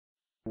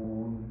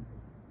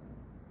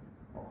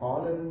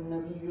قال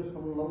النبي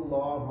صلى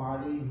الله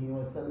عليه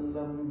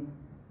وسلم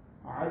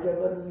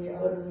عجبا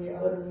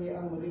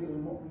لأمر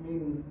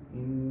المؤمن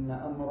إن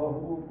أمره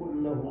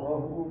كله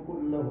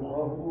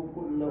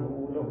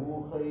له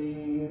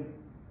خير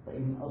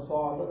فإن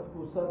أصابته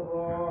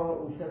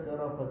سراء شكر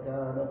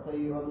فكان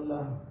خيرا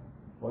له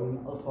وإن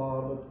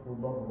أصابته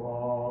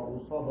ضراء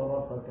صبر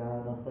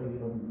فكان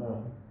خيرا له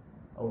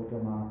أو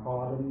كما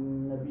قال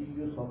النبي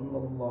صلى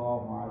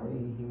الله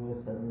عليه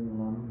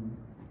وسلم.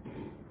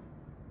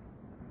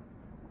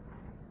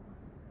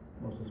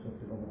 Most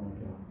respected Ulama.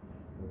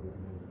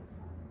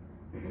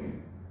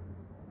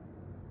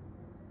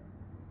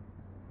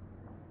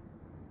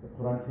 The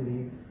Quran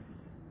Sharif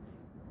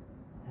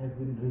has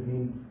been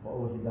revealed for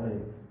our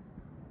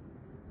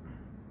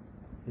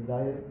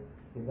Hidayat.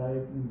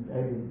 Hidayat means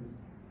guidance.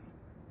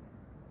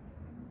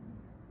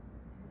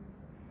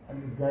 And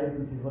this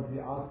guidance is what we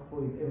ask for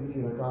in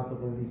every rakat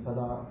of every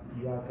salah.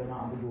 Iyaka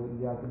na'budu wa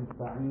iyaka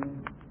nasta'een.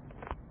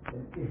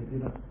 And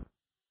ihdina.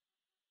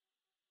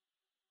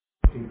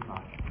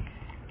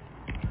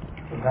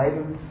 So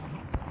guidance.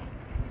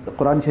 The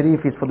Quran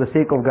Sharif is for the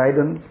sake of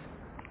guidance,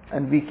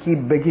 and we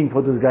keep begging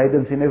for this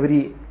guidance in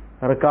every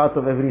rakat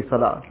of every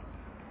salah.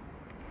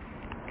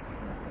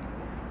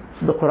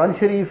 So the Quran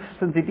Sharif,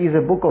 since it is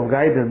a book of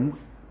guidance,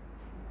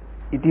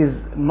 it is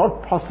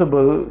not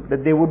possible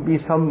that there would be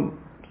some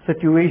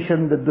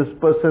situation that this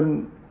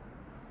person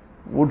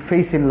would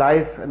face in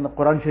life and the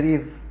Quran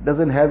Sharif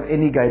doesn't have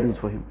any guidance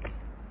for him.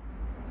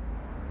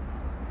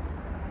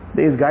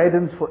 There is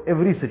guidance for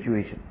every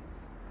situation.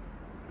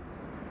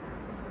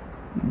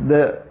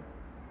 The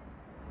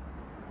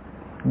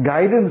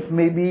guidance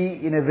may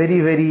be in a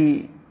very,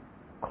 very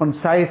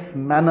concise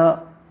manner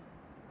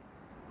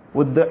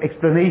with the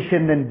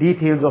explanation and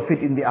details of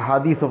it in the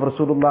ahadith of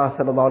Rasulullah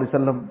sallallahu alaihi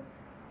wasallam,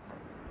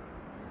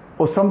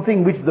 or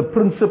something which the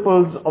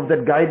principles of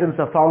that guidance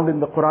are found in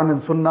the Quran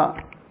and Sunnah,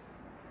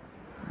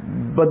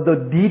 but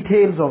the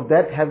details of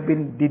that have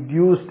been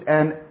deduced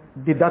and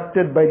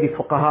deducted by the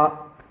fuqaha.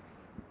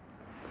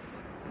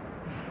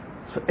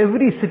 So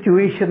every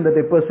situation that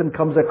a person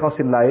comes across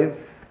in life,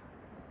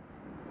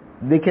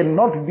 there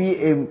cannot be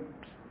a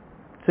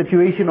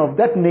situation of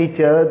that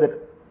nature that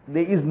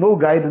there is no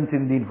guidance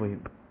in deen for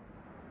him.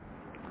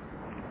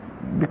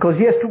 Because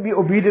he has to be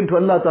obedient to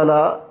Allah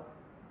Ta'ala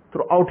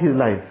throughout his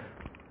life.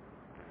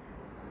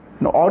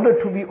 In order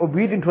to be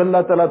obedient to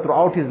Allah Ta'ala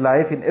throughout his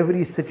life, in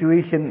every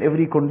situation,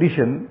 every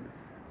condition,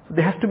 so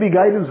there has to be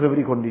guidance for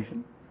every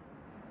condition.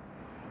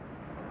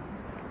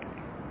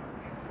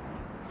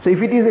 So if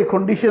it is a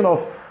condition of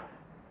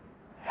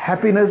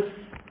happiness,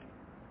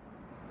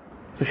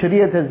 so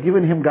Shariat has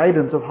given him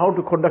guidance of how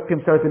to conduct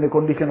himself in a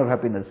condition of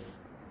happiness.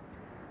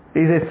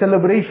 There is a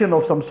celebration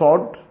of some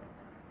sort,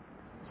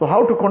 so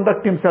how to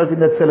conduct himself in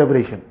that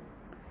celebration.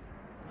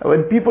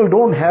 When people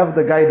don't have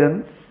the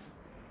guidance,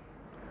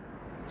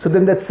 so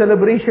then that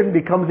celebration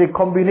becomes a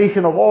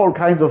combination of all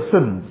kinds of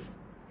sins,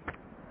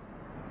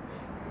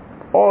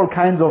 all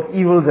kinds of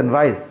evils and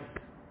vice.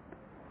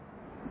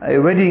 A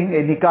wedding,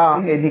 a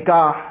nikah.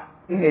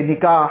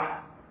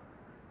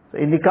 So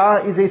a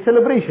nikah is a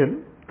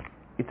celebration.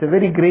 It's a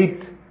very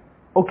great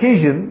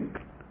occasion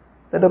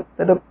that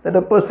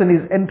a person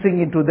is entering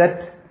into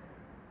that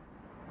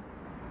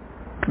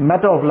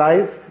matter of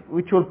life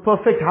which will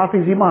perfect half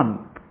his iman.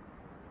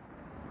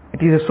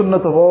 It is a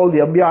sunnat of all the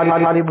Anbiya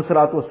alayhimu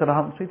salatu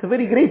wasalam. So it's a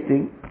very great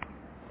thing.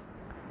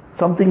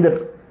 Something that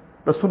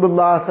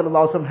Rasulullah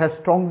sallallahu alaihi wasallam has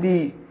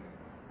strongly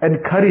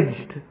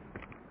encouraged.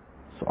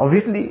 So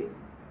obviously,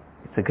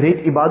 it's a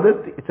great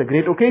ibadat, it's a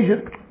great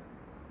occasion.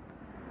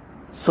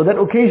 So that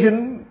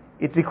occasion,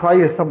 it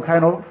requires some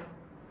kind of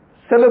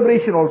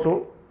celebration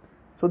also.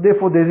 So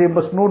therefore there is a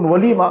masnoon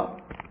walima,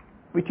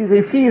 which is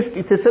a feast,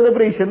 it's a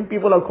celebration.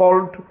 People are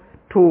called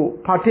to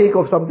partake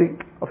of something,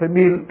 of a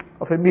meal.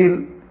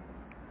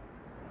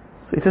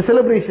 So it's a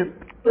celebration.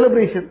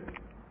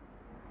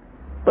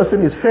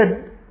 Person is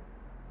fed.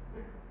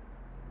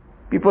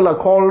 People are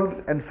called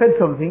and fed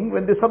something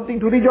when there's something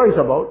to rejoice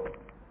about.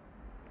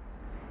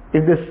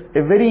 If there's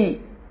a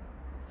very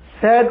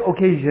sad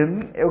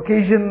occasion, an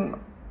occasion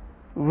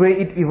where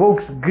it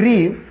evokes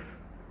grief,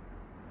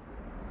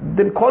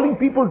 then calling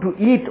people to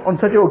eat on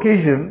such an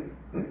occasion,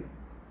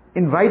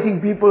 inviting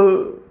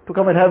people to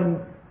come and have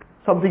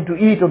something to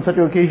eat on such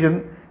an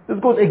occasion, this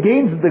goes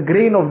against the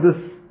grain of this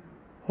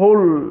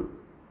whole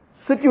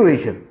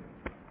situation.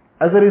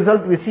 As a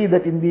result, we see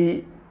that in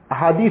the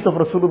hadith of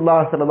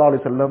Rasulullah sallallahu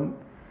alaihi wasallam,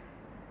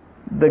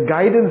 the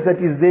guidance that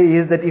is there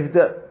is that if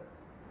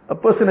a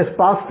person has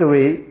passed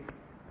away,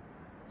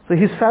 so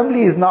his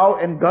family is now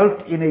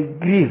engulfed in a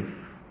grief.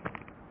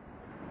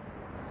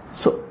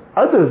 So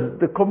others,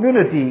 the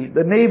community,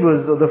 the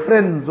neighbors or the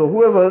friends or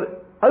whoever,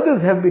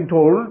 others have been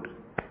told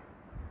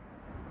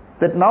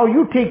that now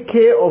you take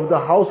care of the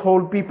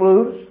household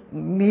people's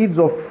needs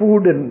of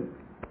food and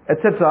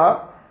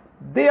etc.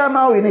 They are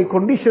now in a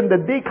condition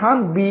that they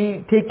can't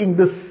be taking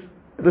this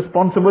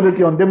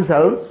responsibility on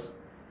themselves.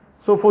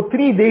 So for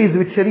 3 days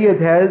which Shariat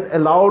has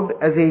allowed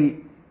as a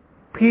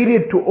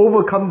period to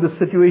overcome this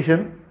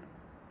situation,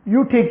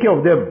 you take care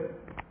of them.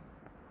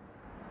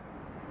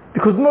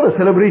 Because it's not a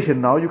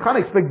celebration now. You can't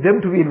expect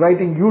them to be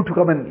inviting you to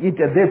come and eat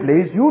at their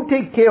place. You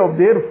take care of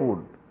their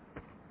food.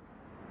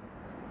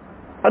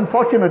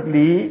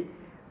 Unfortunately,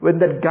 when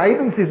that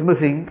guidance is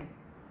missing,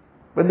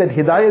 when that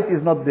hidayat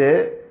is not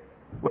there,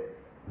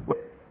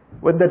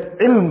 when that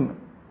ilm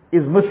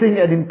is missing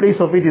and in place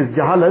of it is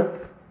jahalat,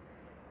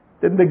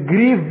 then the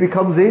grief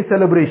becomes a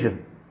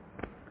celebration.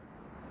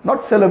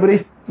 Not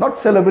celebration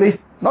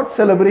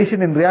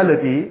in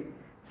reality.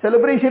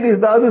 Celebration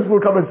is the others will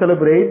come and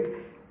celebrate.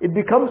 It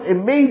becomes a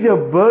major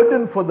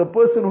burden for the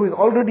person who is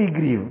already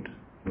grieved.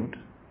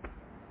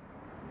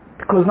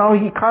 Because now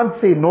he can't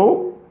say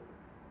no,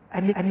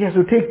 and he has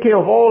to take care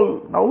of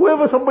all. Now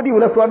somebody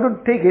will have to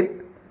undertake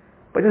it,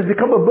 but it's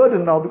become a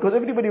burden now because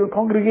everybody will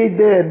congregate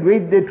there and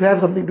wait there to have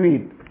something to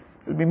eat.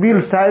 It will be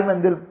meals time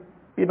and they'll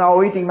be now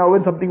waiting now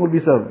when something will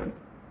be served.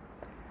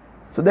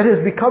 So that has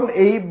become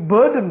a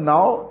burden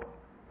now,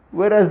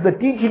 whereas the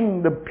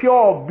teaching, the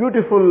pure,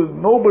 beautiful,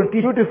 noble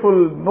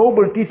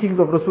teachings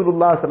of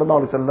Rasulullah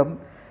sallallahu alaihi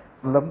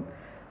wasallam,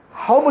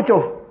 how much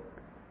of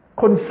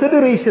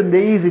consideration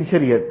there is in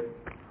Shariat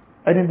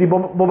and in the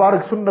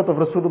Mubarak Sunnat of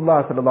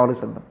Rasulullah sallallahu alaihi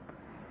wasallam.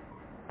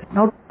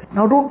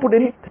 Now don't put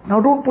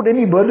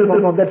any burden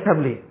on that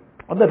family,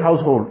 on that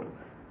household.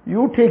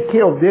 You take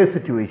care of their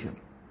situation.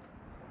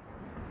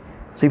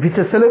 So if it's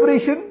a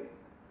celebration,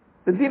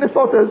 then Deen has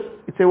taught us,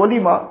 it's a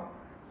walima.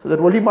 So that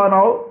walima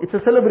now, it's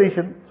a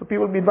celebration, so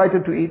people will be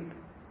invited to eat.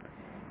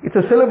 It's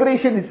a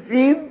celebration, it's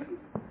Eid,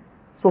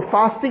 so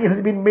fasting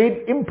has been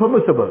made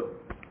impermissible.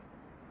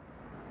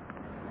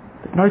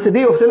 Now it's a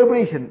day of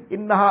celebration.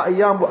 Innaha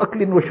ayyam wa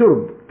aklin wa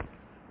shurb.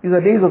 These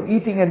are days of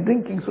eating and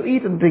drinking, so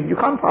eat and drink. You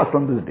can't fast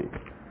on this day.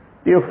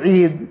 Day of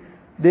Eid,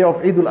 day of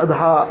Eid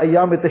al-Adha,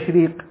 ayyam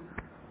al-Tashriq.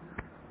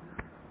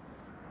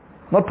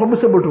 Not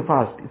permissible to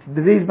fast. It's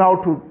the days now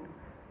to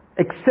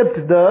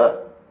accept the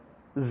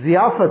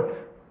ziyafat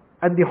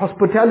and the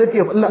hospitality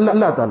of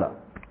Allah Ta'ala.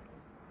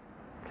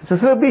 It's a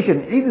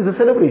celebration. Eid is a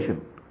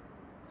celebration.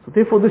 So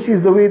therefore this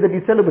is the way that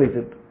it's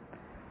celebrated.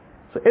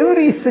 So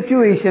every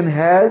situation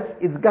has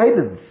its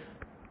guidance.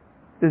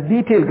 There's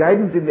detailed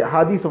guidance in the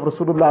hadith of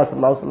Rasulullah sallallahu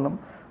alaihi wasallam.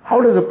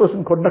 How does a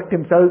person conduct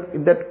himself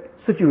in that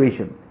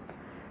situation?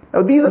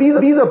 Now these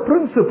are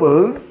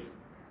principles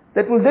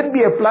that will then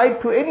be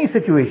applied to any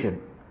situation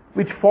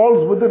which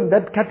falls within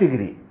that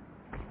category.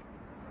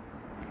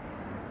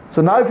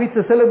 So now if it's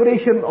a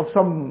celebration of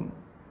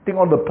something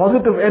on the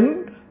positive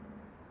end,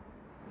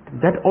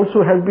 that also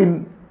we have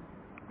been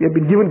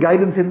given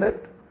guidance in that.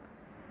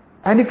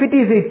 And if it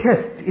is a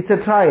test, it's a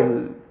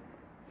trial,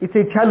 it's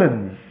a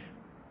challenge,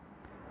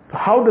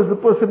 how does the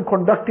person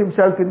conduct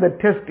himself in that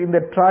test, in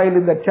that trial,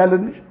 in that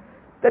challenge?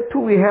 That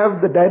too we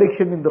have the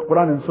direction in the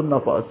Quran and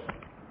Sunnah for us.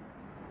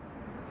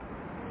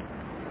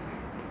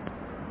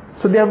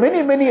 So there are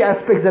many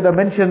aspects that are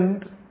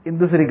mentioned in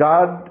this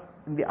regard,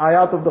 in the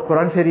ayat of the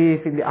Quran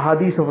Sharif, in the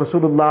ahadith of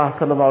Rasulullah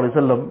sallallahu alaihi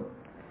wasallam.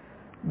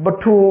 But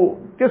to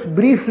just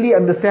briefly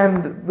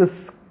understand this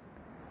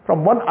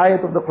from one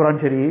ayat of the Quran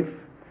Sharif,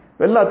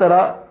 where Allah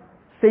Ta'ala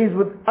says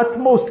with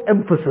utmost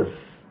emphasis,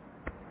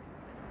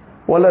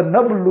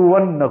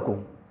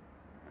 وَلَنَبْلُوَنَّكُمْ.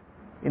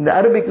 In the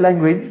Arabic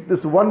language,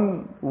 this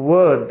one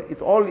word,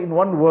 it's all in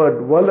one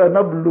word,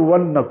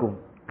 وَلَنَبْلُوَنَّكُمْ.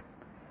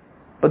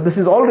 But this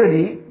is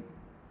already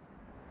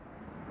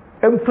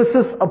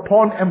emphasis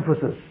upon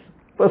emphasis.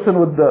 Person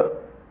with the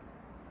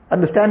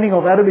understanding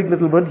of Arabic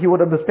little bit, he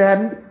would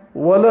understand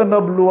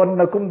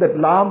وَلَنَبْلُوَنَّكُمْ, that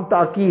lam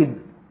ta'keed,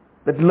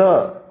 that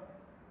la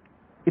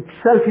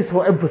itself is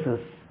for emphasis.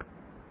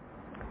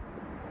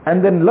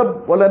 And then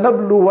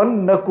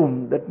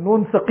وَلَنَبْلُوَنَّكُمْ, that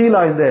noon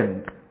saqila in the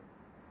end.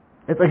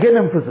 It's again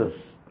emphasis.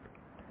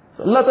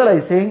 So Allah Ta'ala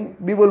is saying,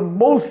 we will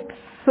most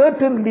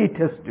certainly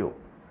test you.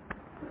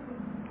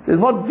 It's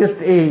not just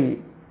a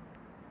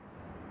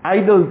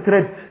idle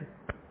threat.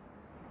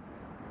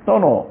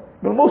 No.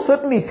 We'll most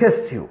certainly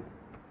test you.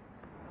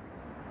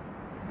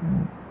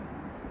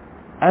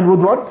 And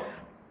with what?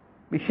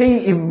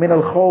 بِشَيْءٍ مِّنَ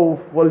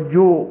الْخَوْفِ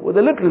وَالْجُوعِ. With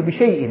a little,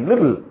 بِشَيْءٍ,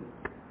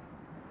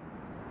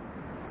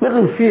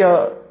 little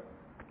fear,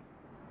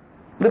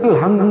 little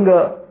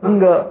hunger,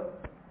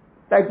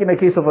 like in a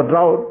case of a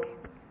drought,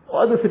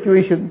 or other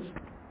situations.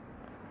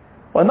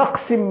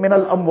 وَنَقْسٍ مِّنَ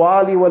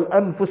الْأَمْوَالِ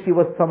وَالْأَنفُسِ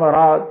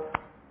وَالثَّمَرَاتِ.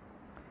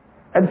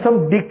 And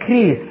some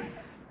decrease.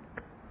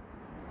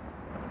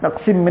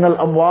 نَقْسٍ مِّنَ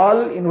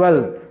الْأَمْوَالِ, in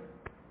wealth,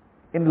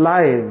 in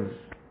lives,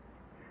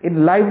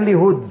 in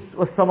livelihoods,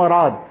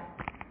 وَالثَّمَرَاتِ.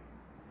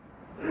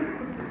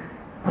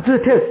 What's the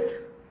test?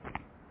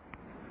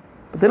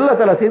 But Allah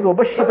Ta'ala says,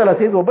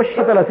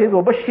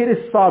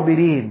 وَبَشِّرِ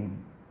الصَّابِرِينَ.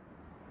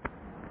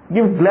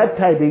 Give glad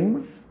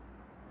tidings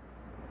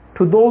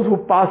to those who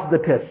pass the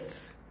tests.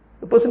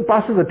 The person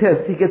passes the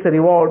test, he gets a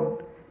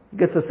reward, he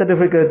gets a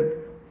certificate,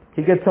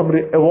 he gets some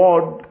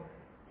award,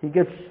 he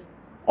gets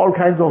all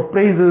kinds of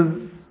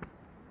praises,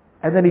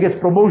 and then he gets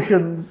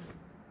promotions,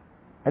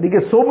 and he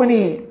gets so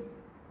many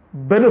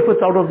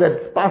benefits out of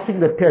that,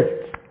 passing the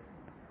test.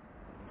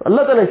 So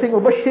Allah Ta'ala is saying,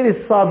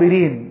 وَبَشِّرِ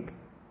الصَّابِرِينَ.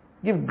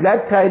 Give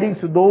glad tidings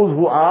to those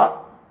who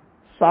are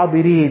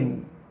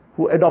sabirin,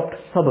 who adopt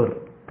sabr.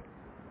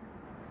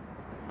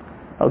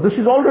 Now this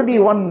is already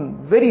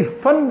one very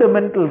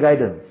fundamental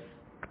guidance,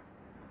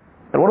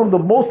 and one of the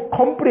most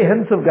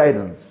comprehensive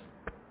guidance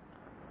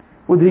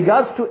with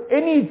regards to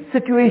any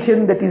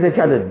situation that is a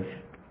challenge.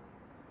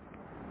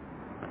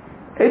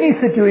 Any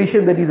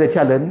situation that is a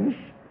challenge,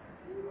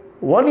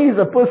 one is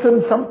a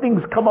person,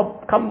 something's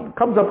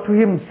comes up to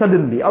him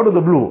suddenly, out of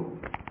the blue.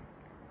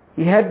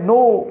 He had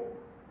no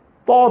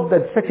thought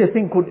that such a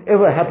thing could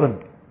ever happen.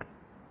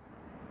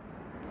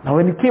 Now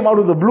when it came out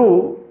of the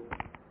blue,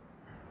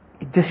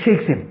 it just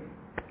shakes him.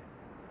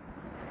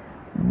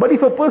 But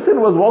if a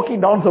person was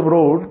walking down some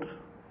road,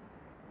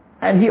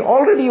 and he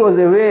already was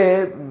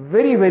aware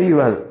very, very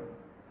well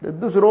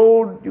that this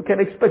road, you can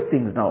expect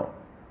things now.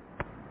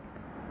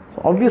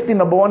 So obviously,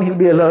 number one, he'll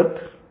be alert.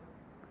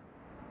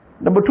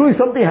 Number two, if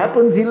something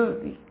happens,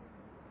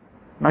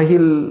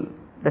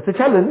 that's a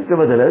challenge,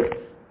 nevertheless.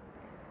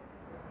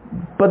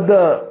 But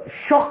the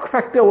shock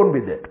factor won't be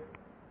there.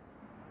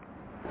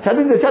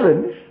 Challenge is a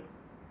challenge.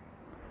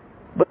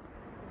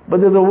 But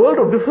there's a world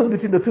of difference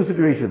between the two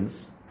situations.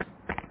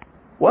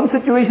 One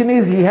situation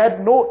is he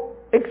had no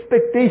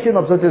expectation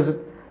of such a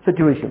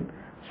situation.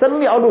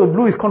 Suddenly out of the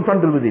blue he's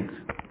confronted with it.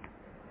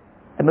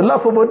 And Allah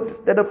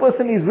forbid that a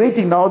person is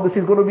waiting now, this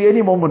is going to be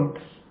any moment.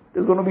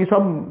 There's going to be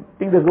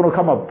something that's going to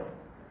come up.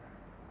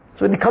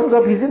 So when it comes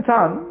up, he's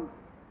insan.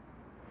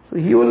 So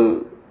he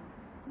will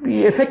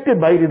be affected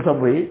by it in some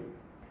way.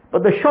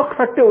 But the shock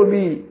factor will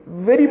be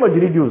very much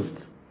reduced.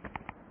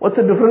 What's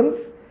the difference?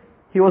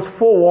 He was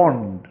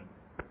forewarned.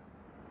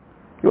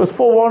 He was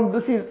forewarned,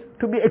 this is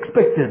to be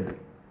expected.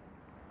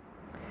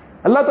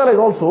 Allah Ta'ala is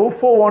also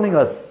forewarning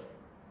us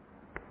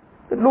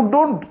that look,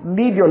 don't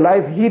lead your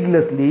life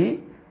heedlessly.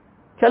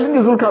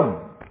 Challenges will come.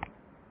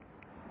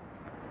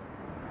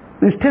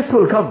 These tests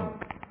will come.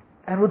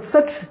 And with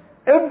such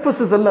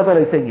emphasis Allah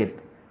Ta'ala is saying it.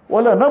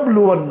 وَلَا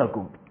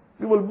نَبْلُوَنَّكُمْ.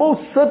 We will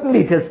most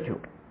certainly test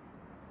you.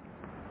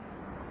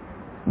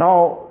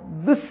 Now,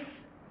 this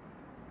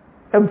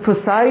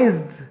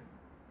emphasized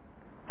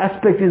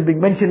aspect is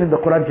being mentioned in the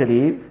Quran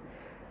Sharif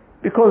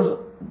because,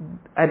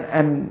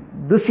 and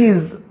this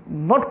is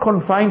not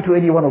confined to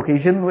any one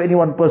occasion, any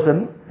one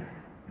person.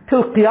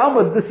 Till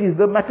Qiyamah, this is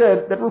the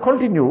matter that will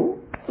continue.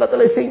 Allah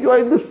Ta'ala is saying, you are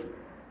in this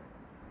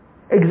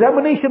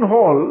examination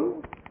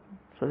hall,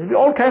 so there will be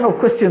all kinds of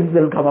questions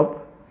that will come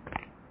up,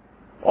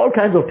 all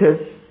kinds of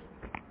tests.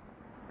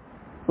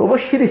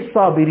 وَبَشِّرِ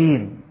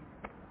الصَّابِرِينَ.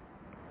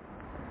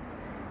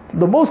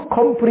 The most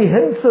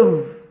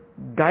comprehensive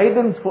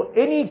guidance for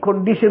any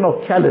condition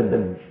of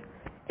challenge,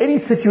 any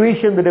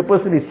situation that a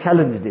person is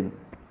challenged in.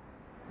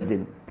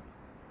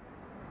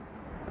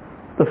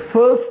 The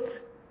first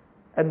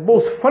and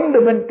most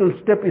fundamental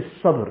step is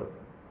sabr.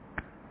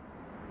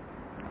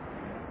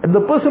 And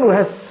the person who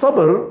has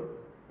sabr,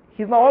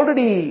 he's now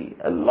already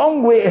a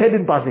long way ahead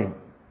in passing.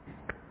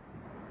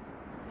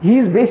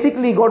 He's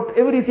basically got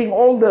everything,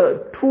 all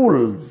the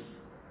tools,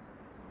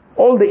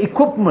 all the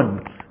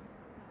equipment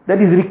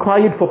that is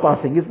required for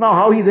passing. It's now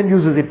how he then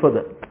uses it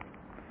further.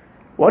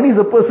 One is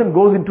a person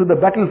goes into the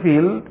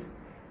battlefield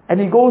and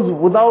he goes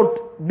without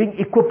being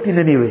equipped in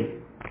any way.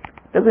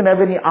 Doesn't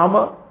have any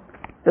armor,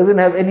 doesn't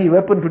have any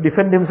weapon to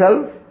defend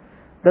himself,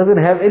 doesn't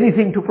have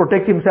anything to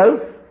protect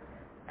himself,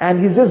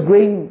 and he's just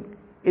going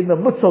in the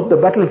midst of the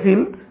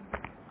battlefield,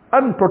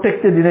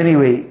 unprotected in any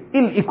way,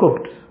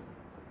 ill-equipped.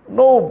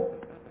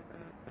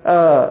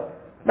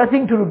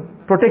 Nothing to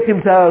protect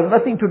himself,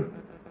 nothing to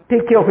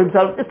take care of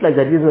himself, just like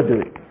that, he's not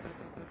doing.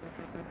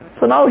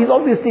 So now he's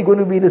obviously going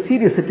to be in a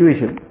serious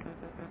situation.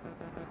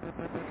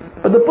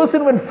 But the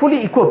person, when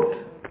fully equipped,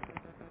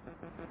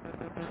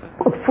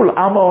 got full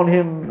armor on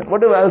him,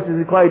 whatever else is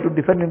required to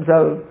defend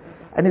himself,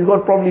 and he's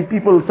got probably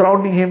people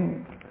surrounding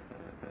him.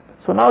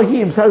 So now he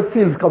himself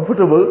feels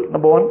comfortable,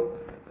 number one.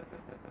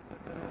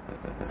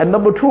 And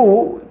number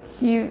two,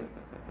 he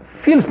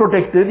feels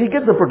protected, he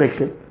gets the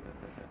protection.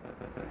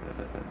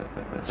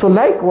 So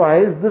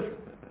likewise, this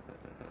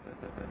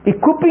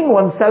equipping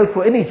oneself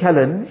for any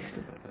challenge,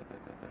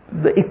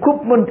 the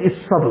equipment is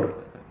sabr.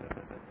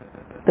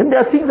 Then there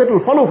are things that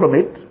will follow from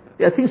it,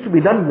 there are things to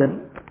be done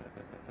then.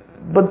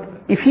 But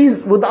if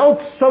he's without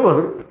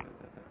sabr,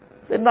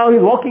 then now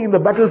he's walking in the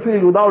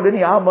battlefield without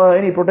any armor,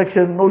 any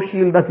protection, no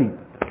shield, nothing.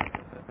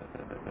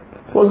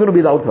 What's going to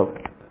be the outcome?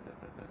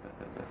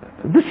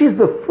 This is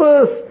the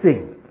first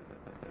thing.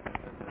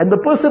 And the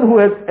person who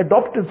has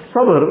adopted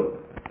sabr,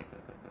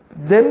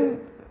 then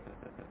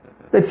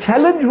the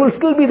challenge will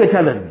still be the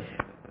challenge.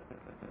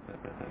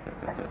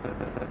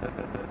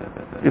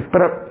 We've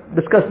perhaps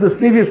discussed this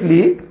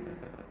previously,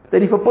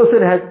 that if a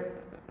person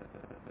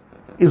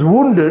is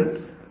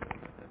wounded,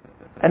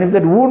 and if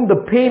that wound, the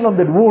pain of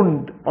that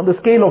wound, on the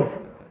scale of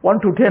 1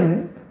 to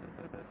 10,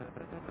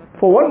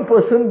 for one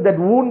person, that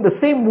wound, the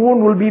same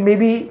wound will be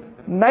maybe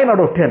 9 out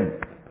of 10.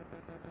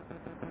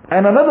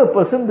 And another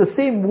person, the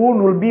same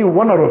wound will be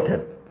 1 out of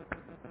 10.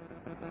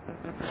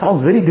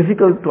 Sounds very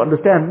difficult to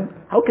understand.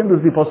 How can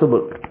this be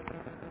possible?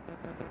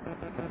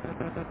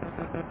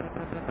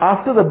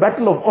 After the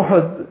battle of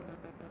Uhud,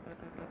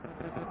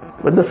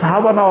 when the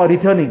Sahaba now are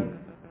returning,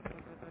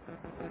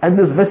 and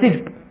this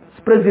message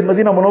spreads in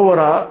Medina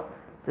Munawwara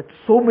that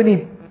so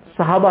many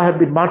Sahaba have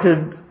been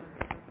martyred,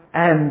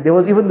 and there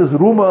was even this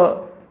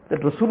rumor that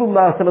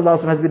Rasulullah sallallahu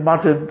alaihi wasallam has been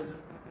martyred.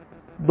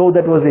 Though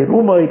that was a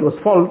rumor, it was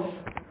false,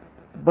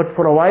 but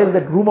for a while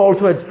that rumor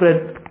also had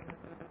spread.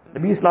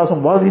 Nabi sallallahu alaihi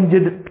wasallam was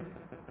injured.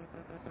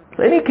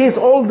 So in any case,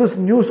 all this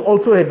news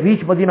also had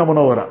reached Medina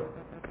Munawwara.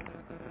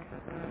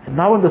 And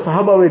now when the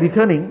Sahaba were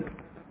returning,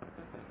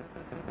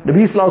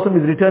 Nabi sallallahu alaihi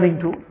wasallam is returning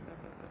too.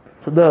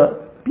 So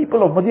the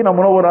people of Medina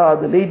Munawwara,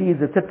 the ladies,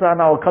 etc.,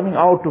 now are coming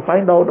out to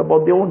find out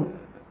about their own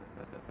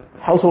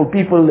household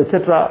people,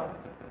 etc.,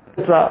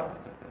 etc.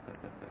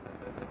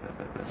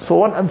 So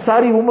one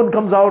Ansari woman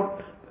comes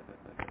out,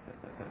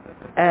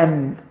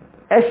 and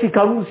as she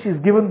comes, she's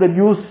given the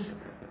news: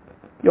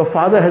 your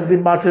father has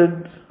been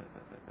martyred,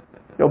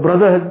 your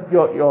brother has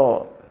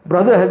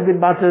been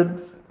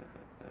martyred,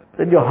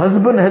 then your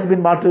husband has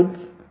been martyred.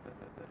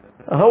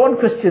 Her one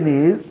question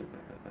is,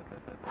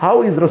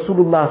 how is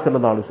Rasulullah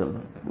sallallahu alaihi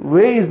wasallam?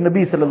 Where is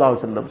Nabi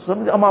sallallahu alaihi wasallam?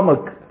 Some say,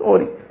 Amamak. Or,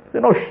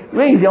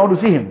 where is he? I want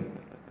to see him.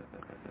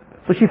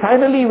 So she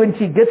finally, when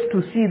she gets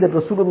to see that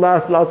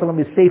Rasulullah sallallahu alaihi wasallam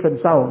is safe and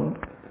sound,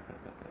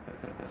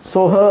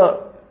 so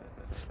her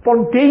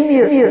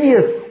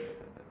spontaneous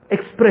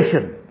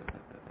expression.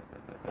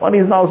 One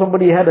is now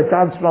somebody had a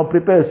chance to now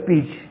prepare a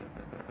speech.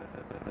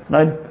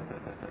 Now,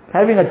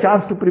 having a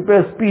chance to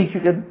prepare a speech,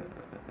 you can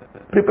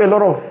prepare a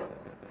lot of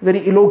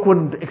very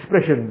eloquent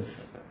expressions.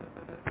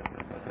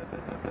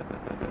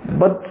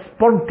 But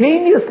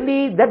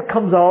spontaneously, that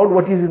comes out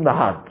what is in the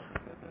heart.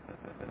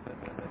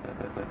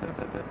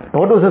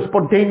 What was the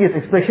spontaneous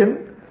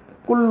expression?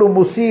 Kullu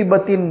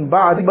musibatin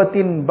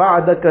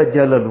ba'daka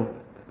jalalu.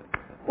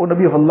 O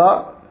Nabi of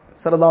Allah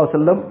sallallahu alaihi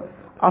wasallam,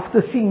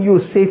 after seeing you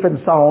safe and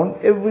sound,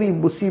 every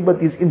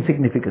musibat is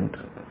insignificant.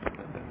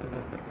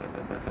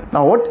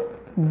 Now what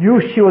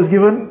news she was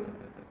given?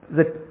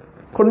 The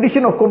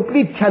condition of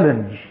complete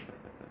challenge,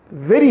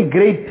 very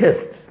great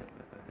test.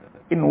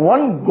 In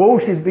one go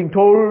she's being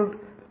told,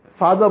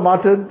 father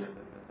martyred,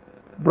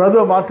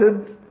 brother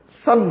martyred,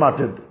 son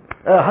martyred,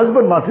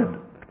 husband martyred.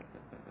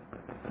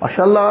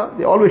 MashaAllah,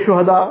 they always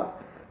shuhada.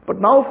 But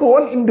now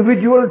for one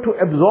individual to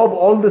absorb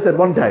all this at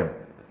one time,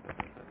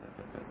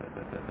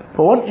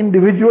 for one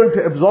individual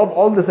to absorb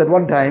all this at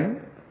one time,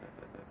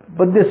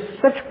 but there's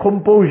such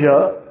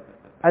composure,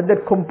 and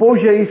that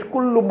composure is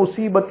kullu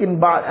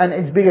musibatin and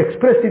it's being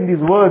expressed in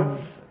these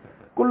words,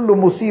 kullu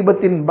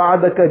musibatin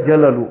ba'daka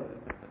jalalu.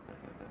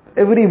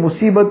 Every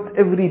musibat,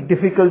 every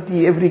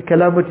difficulty, every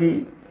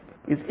calamity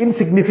is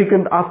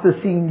insignificant after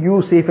seeing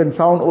you safe and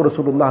sound, O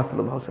Rasulullah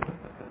sallallahu alaihi wasallam.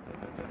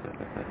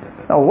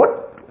 Now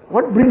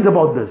what brings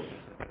about this?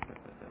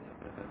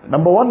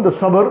 Number one, the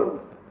sabr.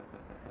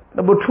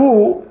 Number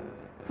two,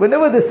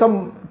 whenever there's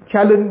some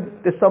challenge,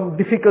 there's some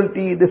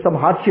difficulty, there's some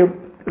hardship,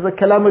 there's a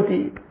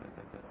calamity,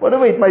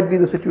 whatever it might be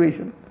the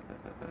situation.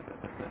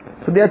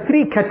 So there are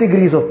three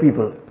categories of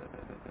people.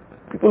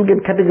 People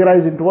get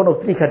categorized into one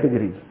of three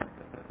categories.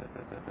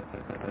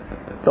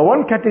 The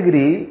one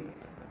category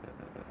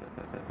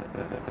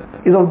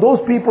is of those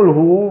people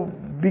who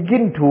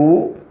begin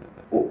to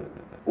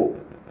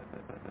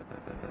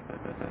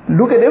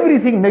look at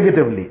everything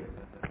negatively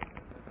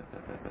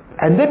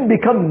and then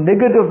become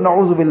negative,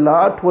 na'udhu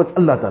billah, towards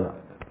Allah Ta'ala.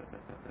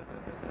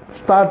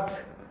 Start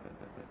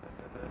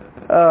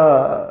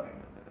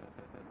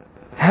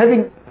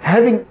having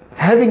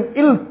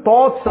ill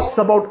thoughts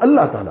about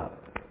Allah Ta'ala.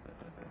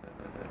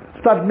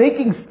 Start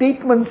making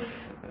statements,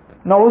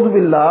 na'udhu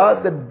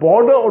billah, that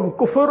border on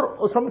kufr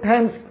or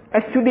sometimes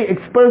actually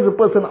expels a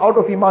person out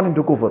of iman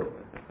into kufr.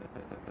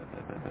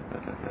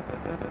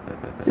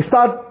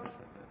 Start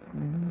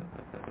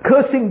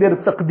cursing their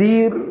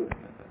taqdeer,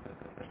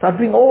 start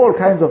doing all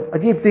kinds of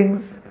ajib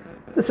things.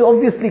 This is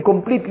obviously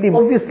completely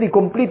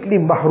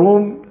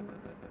mahroom,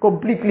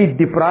 completely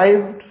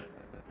deprived,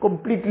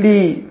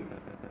 completely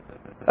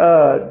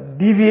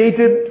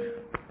deviated.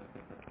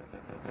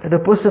 And a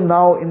person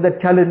now in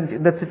that challenge,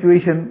 in that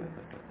situation,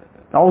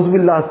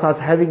 na'uzubillah, starts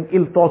having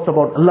ill thoughts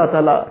about Allah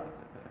Ta'ala,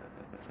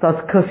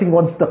 starts cursing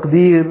one's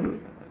taqdeer,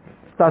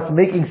 starts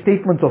making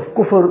statements of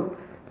kufr.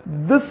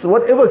 This,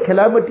 whatever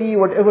calamity,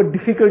 whatever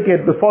difficulty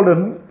had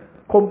befallen,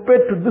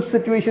 compared to this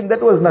situation,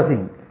 that was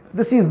nothing.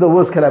 This is the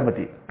worst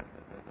calamity.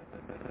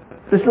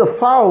 This is a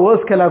far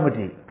worse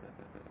calamity.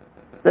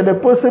 That a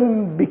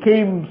person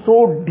became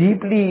so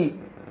deeply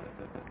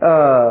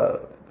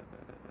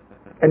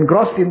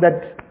engrossed in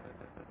that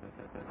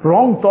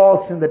wrong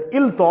thoughts, in that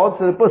ill thoughts,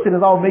 that a person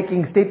is now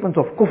making statements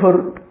of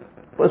kufr,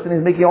 person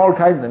is making all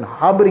kinds and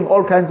harboring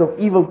all kinds of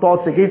evil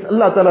thoughts against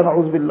Allah Ta'ala,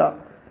 na'udhu billah.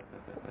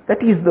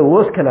 That is the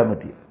worst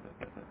calamity.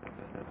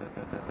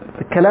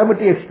 The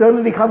calamity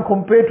externally can't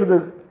compare to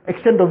the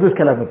extent of this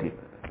calamity.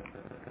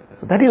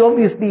 So that is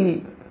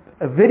obviously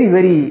a very,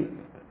 very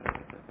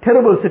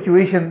terrible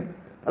situation.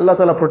 Allah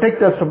Ta'ala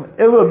protect us from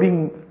ever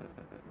being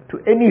to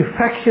any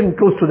fraction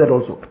close to that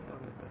also.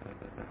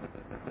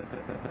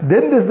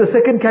 Then there's the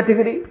second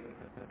category.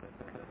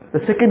 The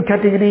second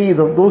category is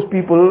of those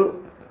people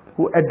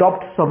who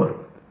adopt sabr.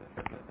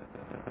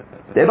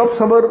 They adopt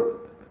sabr,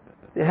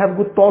 they have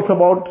good thoughts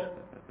about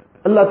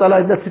Allah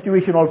Ta'ala in that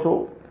situation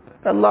also.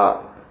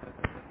 Allah,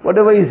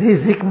 whatever is His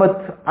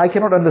hikmat, I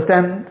cannot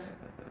understand,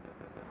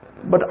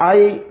 but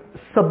I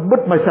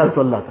submit myself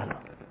to Allah Ta'ala.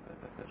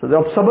 So they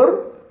have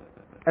sabr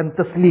and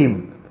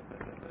taslim.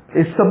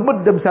 They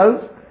submit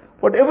themselves.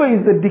 Whatever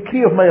is the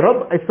decree of my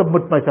Rabb, I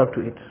submit myself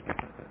to it.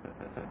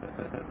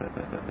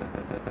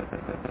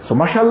 So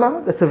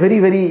mashallah, that's a very,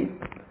 very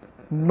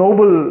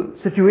noble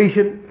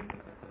situation.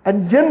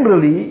 And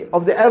generally,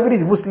 of the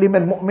average Muslim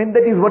and mu'min,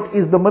 that is what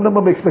is the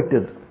minimum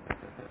expected.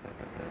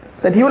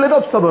 That he will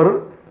adopt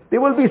sabr.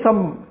 There will be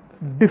some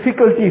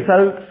difficulty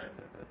felt.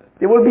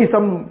 There will be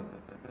some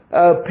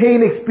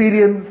pain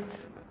experienced.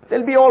 There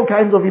will be all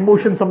kinds of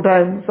emotions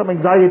sometimes, some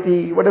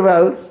anxiety, whatever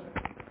else.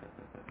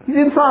 He's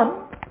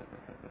insan.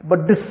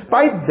 But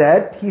despite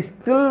that, he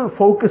still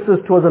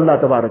focuses towards Allah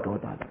Tabaraka wa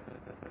Ta'ala.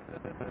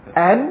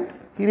 And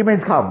he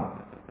remains calm.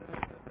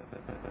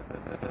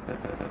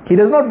 He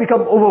does not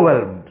become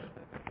overwhelmed.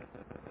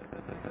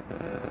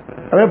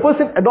 And when a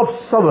person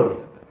adopts sabr,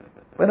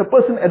 when a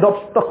person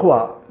adopts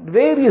taqwa,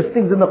 various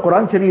things in the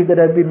Quran Sharif that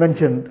have been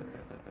mentioned,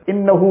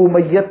 إِنَّهُ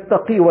مَن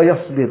يَتَّقِي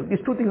وَيَصْبِرُ. These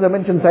two things are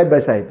mentioned side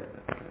by side.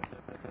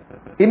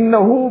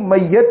 إِنَّهُ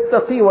مَن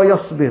يَتَّقِي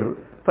وَيَصْبِرُ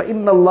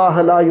فَإِنَّ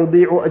اللَّهَ لَا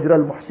يُضِيعُ أَجْرَ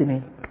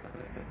الْمُحْسِنِينَ.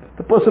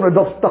 The person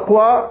adopts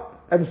taqwa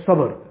and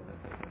sabr,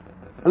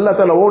 Allah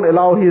Ta'ala won't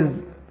allow his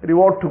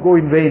reward to go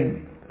in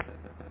vain.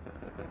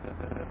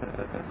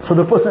 So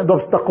the person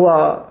adopts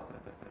taqwa,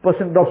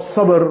 person adopts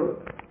sabr.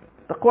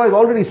 Taqwa is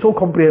already so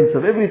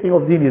comprehensive, everything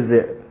of deen is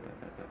there.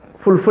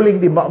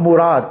 Fulfilling the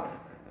ma'murat,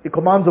 the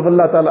commands of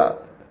Allah Ta'ala,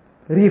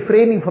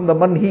 refraining from the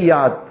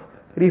manhiyat,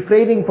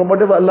 refraining from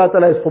whatever Allah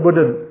Ta'ala has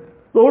forbidden.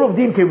 The whole of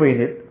deen came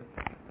in it.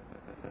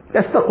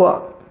 That's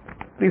taqwa,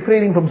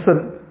 refraining from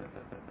sin.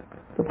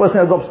 The person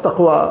adopts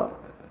taqwa,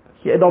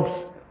 he adopts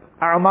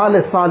a'mal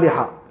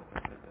salihah.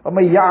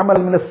 وَمَن يَعْمَلْ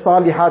مِنَ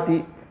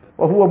الصَّالِحَاتِ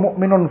وَهُوَ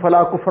مُؤْمِنٌ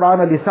فَلَا كُفْرَانَ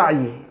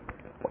لِسَعْيِهِ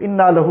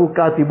وَإِنَّا لَهُ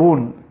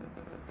كَاتِبُونَ.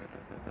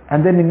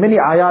 And then in many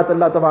ayat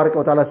Allah Tabaraka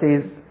wa Ta'ala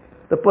says,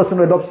 the person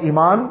who adopts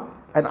iman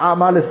and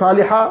a'mal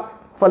salihah,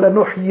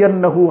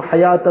 فَلَنُحْيَنَّهُ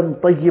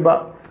حَيَاةً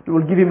طَيِّبًا. We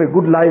will give him a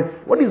good life.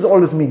 What is all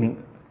this meaning?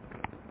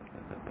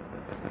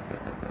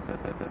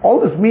 All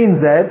this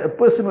means that a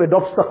person who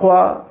adopts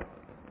taqwa,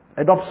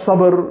 adopts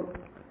sabr,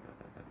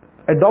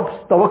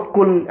 adopts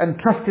tawakkul and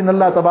trust in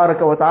Allah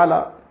Tabaraka wa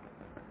Ta'ala,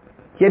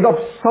 he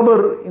adopts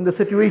sabr in the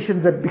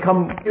situations that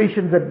become a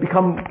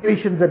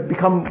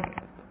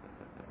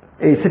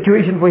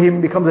situation for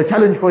him, becomes a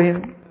challenge for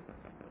him.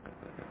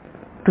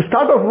 To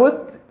start off with,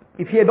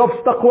 if he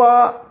adopts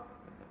taqwa,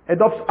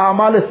 adopts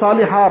a'mal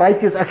salihah,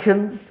 righteous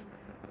actions,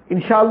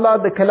 inshallah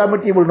the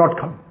calamity will not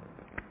come.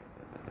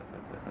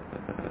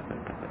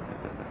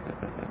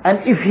 And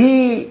if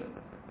he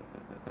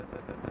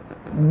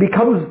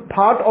becomes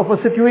part of a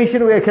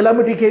situation where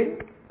calamity came,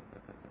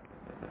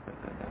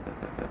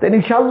 then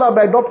inshallah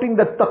by adopting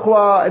that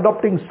taqwa,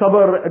 adopting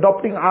sabr,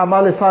 adopting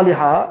a'mal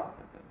salihah,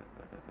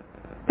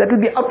 that will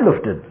be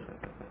uplifted.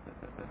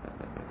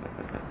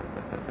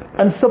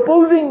 And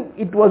supposing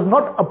it was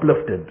not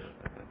uplifted,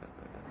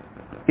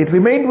 it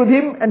remained with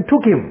him and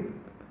took him.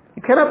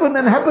 It can happen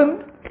and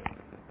happened.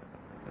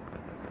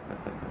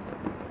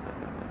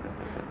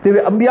 There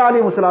were Anbiya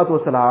alayhi salatu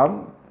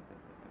wasalam.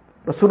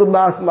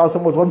 Rasulullah sallallahu alaihi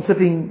wasallam was once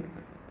sitting,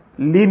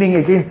 leaning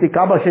against the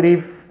Kaaba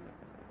Sharif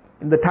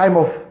in the time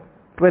of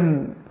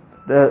when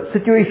the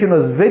situation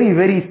was very,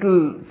 very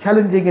still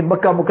challenging in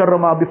Makkah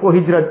Mukarramah before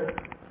Hijrat.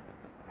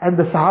 And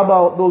the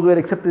Sahaba, those who had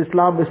accepted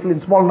Islam, were still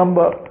in small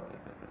number.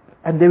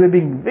 And they were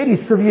being very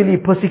severely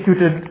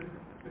persecuted.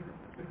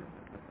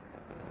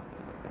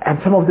 And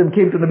some of them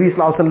came to Nabi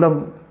sallallahu alaihi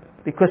wasallam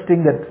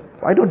requesting that,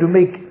 why don't you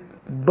make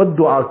bad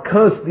dua,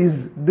 curse these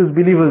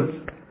disbelievers.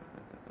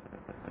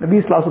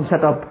 Nabi sallallahu alaihi wasallam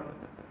sat up.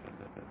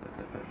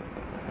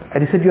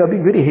 And he said, you are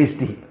being very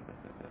hasty.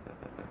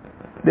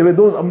 There were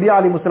those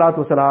Anbiya alayhi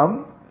salatu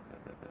wasalam,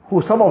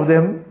 who some of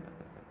them,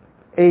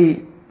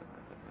 a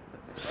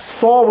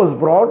saw was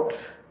brought,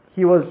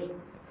 he was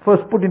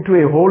first put into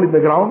a hole in the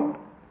ground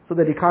so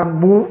that he can't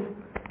move,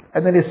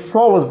 and then a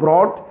saw was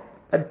brought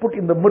and put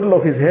in the middle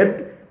of his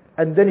head,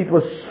 and then it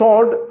was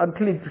sawed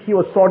until he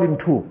was sawed in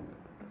two.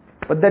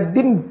 But that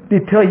didn't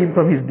deter him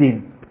from his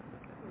deen.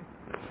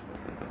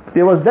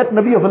 There was that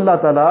Nabi of Allah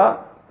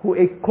Ta'ala who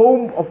a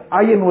comb of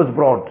iron was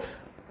brought,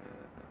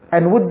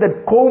 and with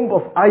that comb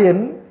of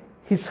iron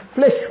his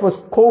flesh was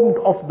combed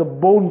off the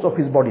bones of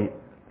his body.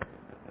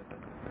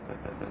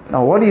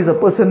 Now what is a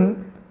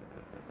person,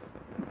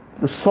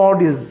 the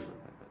sword is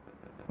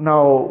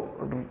now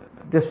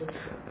just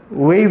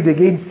waved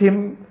against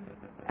him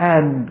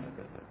and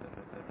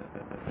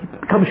he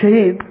becomes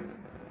shaheed,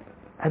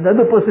 and the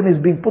other person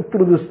is being put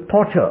through this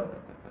torture.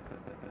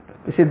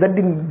 He said that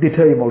didn't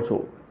deter him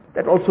also.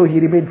 That also he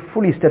remained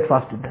fully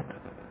steadfast in that.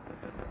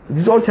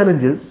 These are all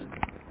challenges.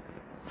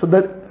 So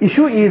the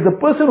issue is the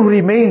person who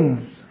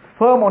remains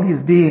firm on his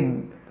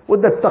deen,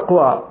 with that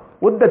taqwa,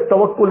 with that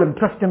tawakkul and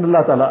trust in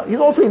Allah Ta'ala, he's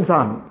also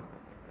insan.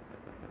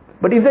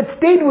 But if that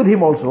stayed with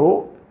him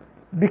also,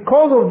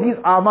 because of these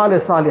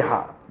a'mal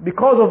salihah,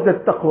 because of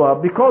that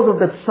taqwa, because of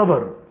that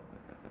sabr,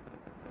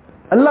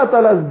 Allah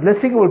Ta'ala's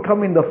blessing will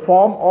come in the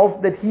form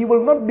of that he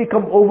will not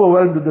become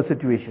overwhelmed with the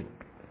situation.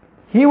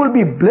 He will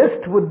be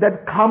blessed with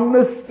that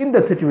calmness in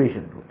that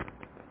situation.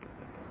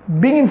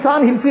 Being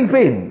insan, he'll feel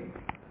pain.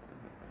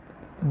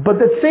 But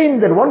that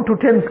same, that 1 to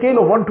 10 scale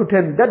of 1 to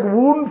 10, that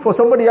wound for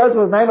somebody else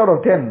was 9 out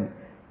of 10.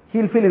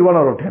 He'll feel it 1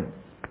 out of 10.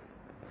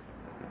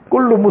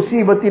 Kullu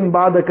musibatin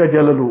ba'daka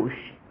jalalush.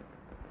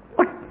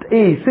 What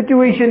a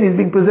situation is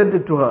being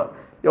presented to her.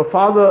 Your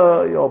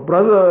father, your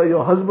brother,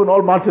 your husband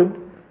all martyred.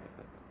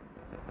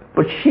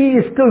 But she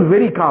is still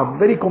very calm,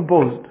 very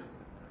composed.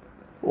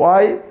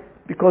 Why?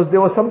 Because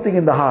there was something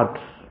in the heart.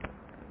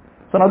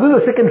 So now this is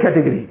the second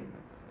category.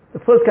 The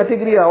first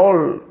category are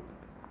all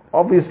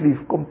obviously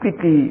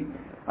completely,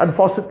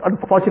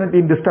 unfortunately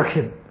in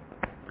destruction.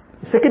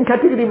 The second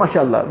category,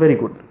 mashallah, very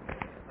good.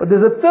 But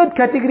there's a third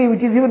category which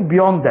is even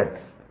beyond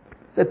that.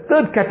 The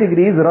third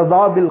category is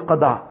Rada bil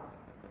Qada.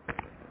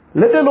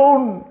 Let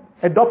alone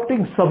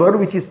adopting sabr,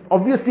 which is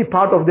obviously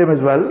part of them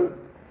as well.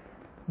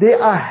 They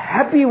are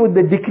happy with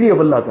the decree of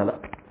Allah Ta'ala.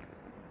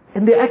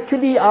 And they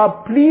actually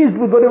are pleased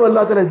with whatever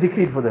Allah Ta'ala has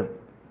decreed for them.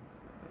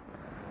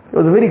 He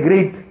was a very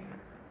great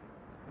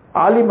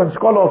alim and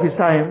scholar of his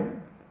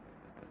time.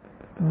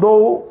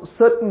 Though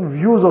certain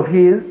views of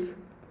his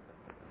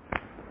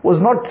was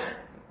not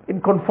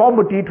in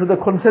conformity to the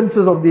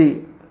consensus of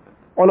the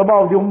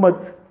ulama of the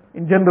ummah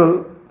in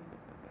general.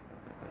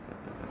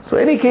 So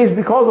in any case,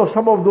 because of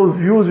some of those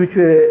views which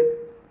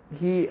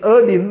he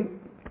erred in,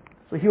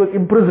 so he was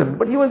imprisoned.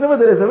 But he was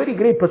nevertheless a very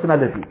great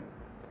personality.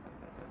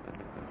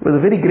 He was a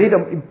very great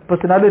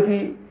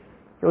personality.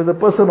 He was a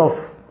person of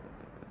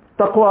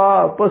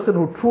taqwa, a person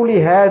who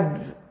truly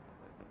had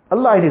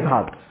Allah in his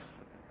heart.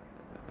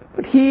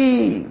 But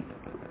he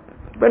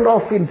went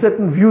off in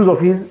certain views of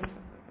his.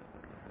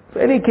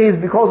 So in any case,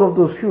 because of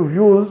those few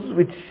views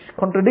which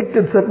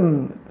contradicted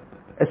certain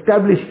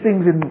established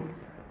things in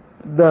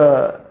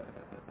the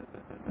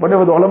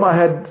whatever the ulama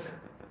had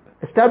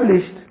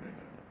established,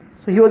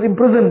 so he was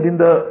imprisoned in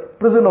the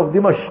prison of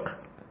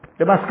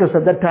Damascus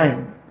at that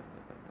time,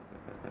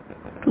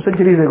 2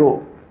 centuries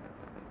ago,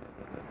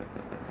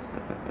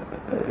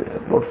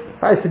 about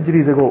 5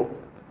 centuries ago.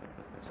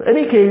 So in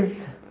any case,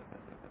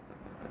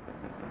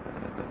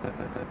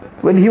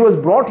 when he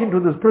was brought into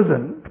this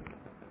prison,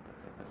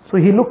 so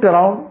he looked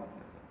around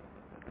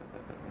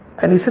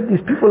and he said,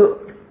 these people,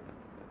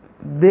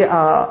 they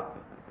are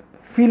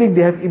feeling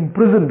they have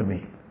imprisoned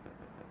me.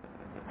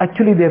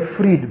 Actually, they have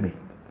freed me.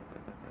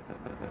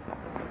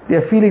 They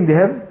are feeling they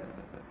have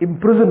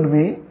imprisoned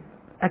me.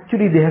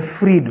 Actually, they have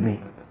freed me.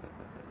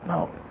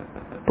 Now,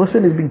 a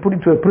person is being put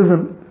into a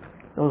prison,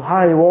 those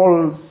high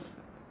walls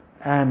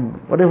and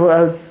whatever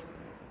else.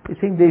 He's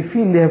saying they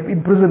feel they have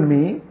imprisoned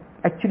me.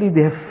 Actually,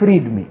 they have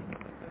freed me.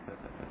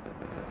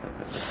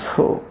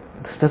 So,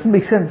 this doesn't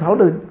make sense. How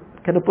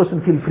can a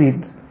person feel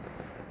freed?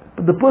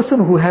 But the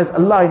person who has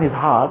Allah in his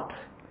heart,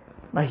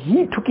 now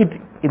he took it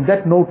in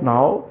that note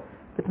now,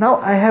 that now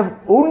I have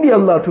only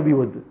Allah to be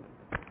with.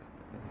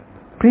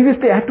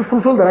 Previously I had to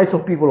fulfill the rights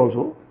of people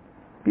also.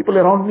 People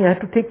around me, I had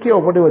to take care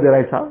of whatever their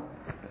rights are.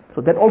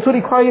 So that also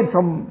required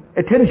some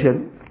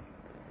attention.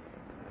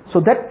 So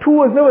that too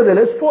was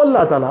nevertheless for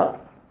Allah Ta'ala.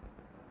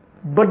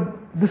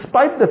 But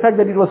despite the fact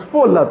that it was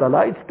for Allah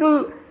Ta'ala, it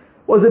still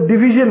was a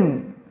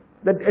division,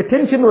 that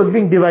attention was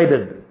being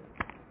divided.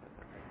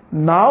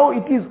 Now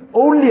it is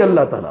only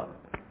Allah Ta'ala.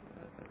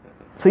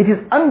 So it is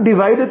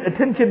undivided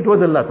attention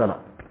towards Allah Ta'ala.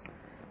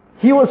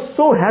 He was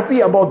so happy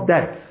about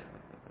that.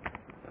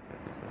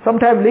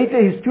 Sometime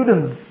later his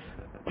students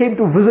came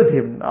to visit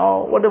him.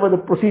 Now whatever the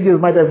procedures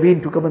might have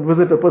been to come and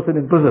visit a person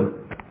in prison,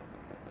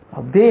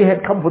 now they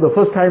had come for the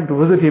first time to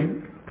visit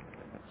him.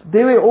 So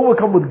they were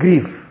overcome with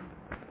grief.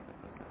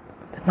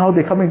 Now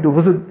they're coming to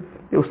visit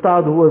the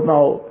ustad who was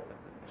now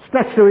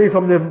snatched away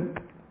from them.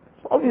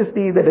 So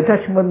obviously that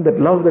attachment, that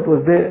love that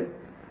was there.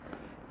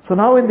 So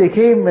now when they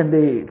came and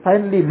they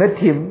finally met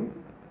him,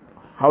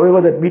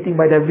 however that meeting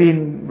might have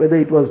been, whether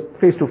it was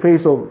face to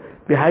face or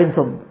behind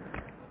some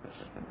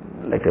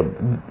like a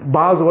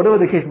bars or whatever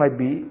the case might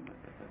be.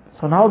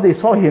 So now they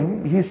saw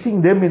him, he's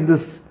seeing them in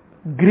this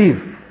grief.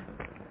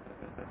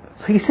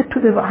 So he said to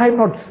them,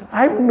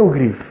 I'm no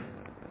grief.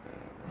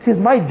 He says,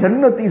 my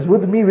Jannat is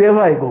with me wherever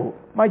I go.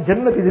 My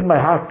Jannat is in my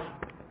heart.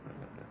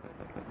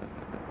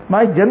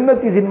 My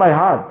Jannat is in my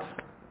heart.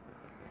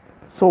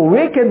 So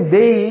where can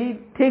they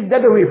take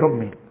that away from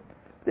me?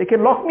 They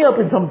can lock me up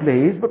in some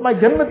place, but my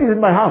Jannat is in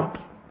my heart.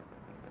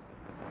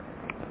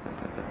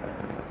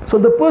 So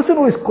the person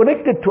who is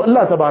connected to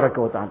Allah Tabaraka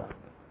wa Ta'ala,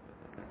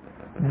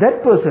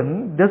 that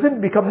person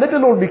doesn't become, let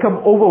alone become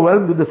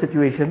overwhelmed with the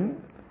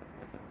situation.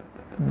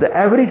 The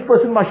average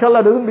person,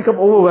 mashallah, doesn't become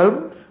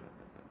overwhelmed,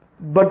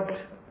 but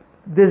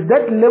there's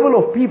that level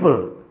of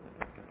people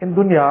in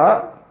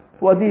dunya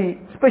who are the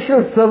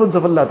special servants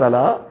of Allah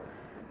Ta'ala.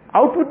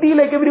 Outwardly,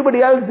 like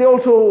everybody else, they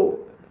also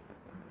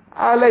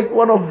are like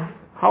one of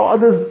how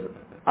others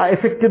are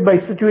affected by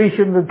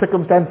situations and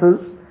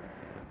circumstances.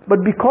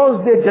 But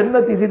because their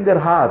Jannat is in their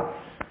hearts,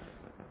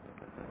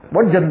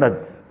 what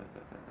Jannat?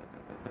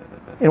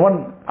 In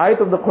one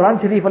ayat of the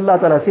Quran Sharif, Allah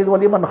Ta'ala says,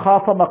 وَلِمَنْ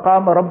خَافَ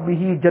مَقَامَ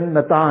رَبِّهِ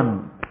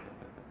جَنَّتَانِ.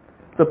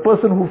 The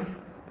person who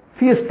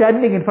fears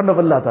standing in front of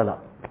Allah Ta'ala.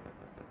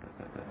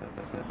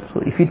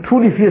 So if he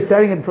truly fears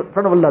standing in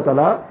front of Allah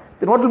Ta'ala,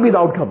 then what will be the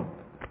outcome?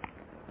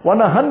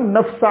 وَنَهَنْ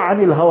نَفْسَ عَنِ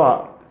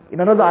الْهَوَىٰ. In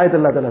another ayat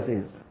Allah Ta'ala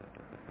says,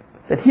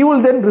 that he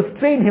will then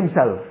restrain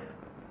himself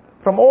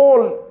from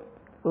all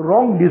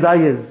wrong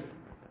desires.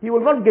 He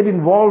will not get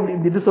involved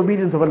in the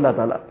disobedience of Allah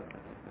Ta'ala.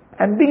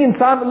 And being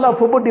insan, Allah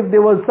forbid, if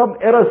there was some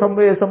error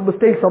somewhere, some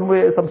mistake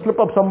somewhere, some slip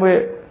up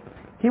somewhere,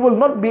 he will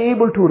not be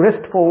able to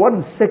rest for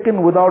 1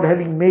 second without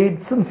having made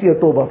sincere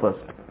tawbah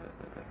first.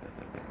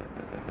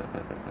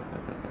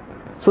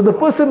 So the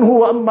person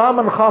who أَمَّا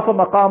مَنْ خَافَ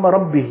مَقَامَ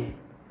رَبِّهِ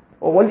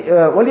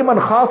وَلِمَنْ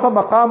خَافَ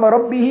مَقَامَ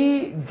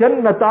رَبِّهِ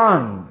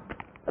جَنَّتَانِ.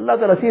 Allah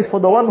Ta'ala says, for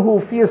the one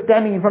who fears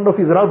standing in front of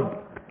his Rabb,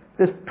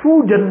 there's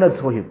 2 jannats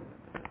for him.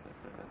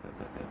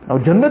 Now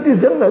Jannat is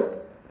Jannat.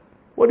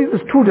 What is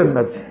this 2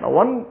 jannats? Now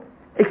one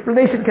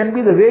explanation can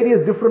be the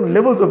various different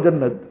levels of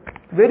Jannat,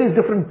 various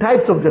different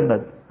types of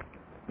Jannat.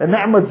 The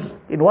ni'mats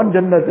in one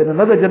Jannat and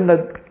another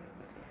Jannat.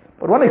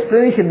 But one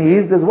explanation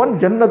is, there's one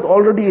Jannat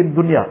already in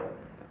dunya,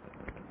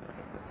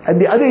 and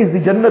the other is the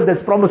Jannat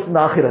that's promised in the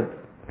Akhirat.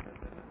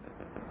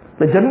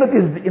 The Jannat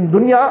is in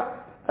dunya,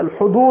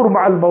 al-hudur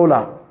ma'al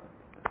mawla.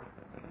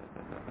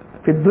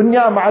 Fi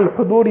dunya ma'al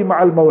huduri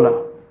ma'al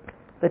mawla.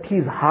 That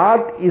his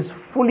heart is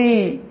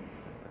fully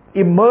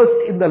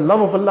immersed in the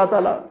love of Allah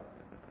Ta'ala,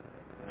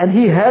 and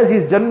he has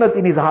his Jannat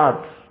in his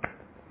heart.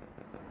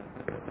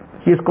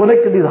 He is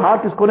connected, his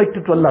heart is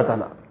connected to Allah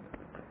Ta'ala.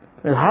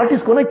 When his heart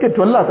is connected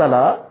to Allah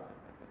Ta'ala,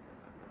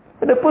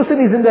 when a person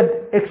is in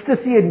that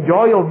ecstasy and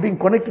joy of being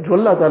connected to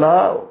Allah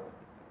Ta'ala,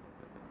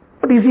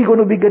 what is he going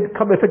to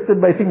become affected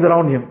by things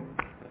around him?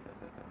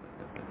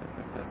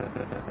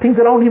 Things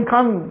around him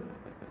can't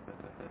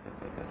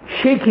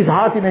shake his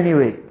heart in any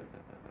way.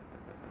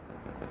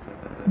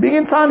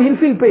 Being insan, he'll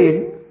feel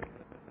pain.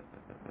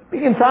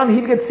 Being insan,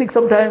 he'll get sick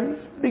sometimes.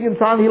 Being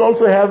insan, he'll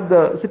also have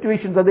the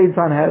situations that the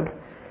insan have.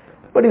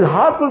 But his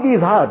heart will be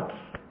his heart.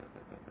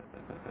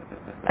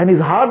 And his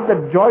heart,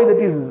 that joy that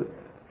is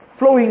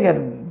flowing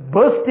and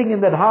bursting in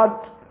that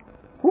heart,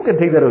 who can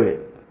take that away?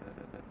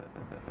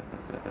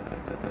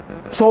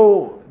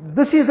 So,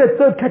 this is the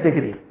 3rd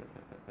category.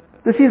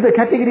 This is the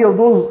category of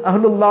those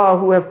Ahlullah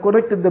who have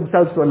connected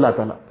themselves to Allah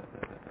Ta'ala.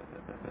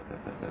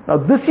 Now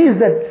this is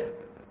that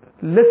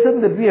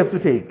lesson that we have to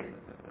take.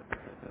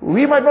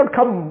 We might not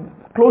come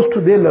close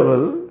to their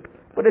level,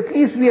 but at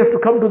least we have to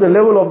come to the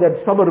level of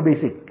that sabr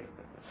basic.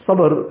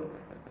 Sabr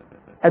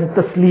and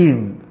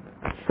taslim,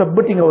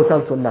 submitting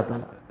ourselves to Allah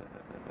Ta'ala.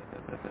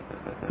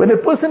 When a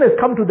person has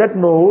come to that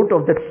note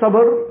of that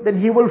sabr,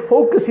 then he will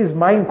focus his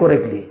mind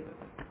correctly.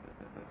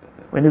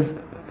 When he's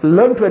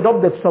learned to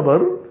adopt that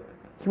sabr,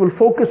 he will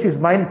focus his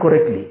mind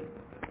correctly.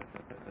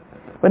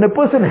 When a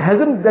person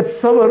hasn't that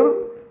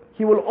sabr,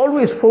 he will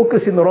always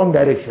focus in the wrong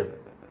direction.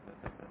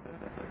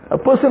 A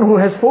person who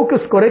has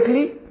focused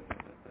correctly,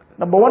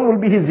 number 1 will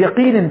be his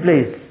yaqeen in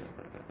place.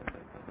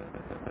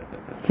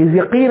 His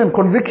yaqeen and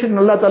conviction in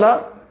Allah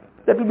Ta'ala,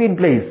 that will be in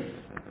place.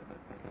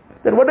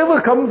 That whatever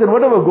comes and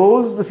whatever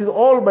goes, this is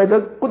all by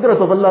the qudrat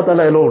of Allah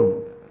Ta'ala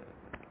alone.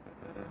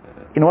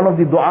 In one of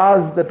the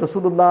du'as that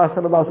Rasulullah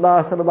Sallallahu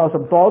Alaihi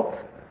Wasallam taught,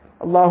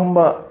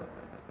 Allahumma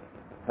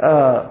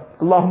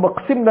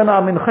qsim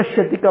lana min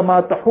khashyatika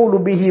ma tahulu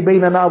bihi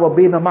baynana wa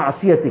bayna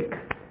ma'asiyatik.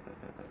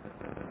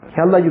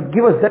 Allah, you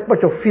give us that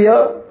much of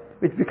fear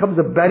which becomes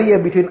a barrier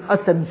between us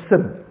and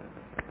sin.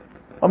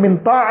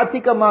 وَمِن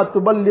طَاعَتِكَ مَا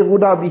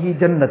تُبَلِّغُنَا بِهِ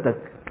جَنَّتَكَ.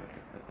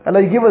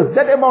 Allah, you give us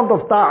that amount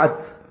of ta'at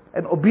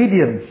and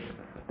obedience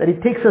that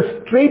it takes us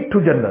straight to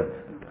Jannat.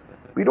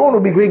 We don't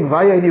want to be going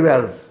via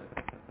anywhere else.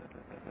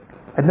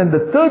 And then the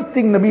 3rd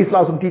thing Nabi Sallallahu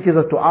Alaihi Wasallam teaches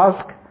us to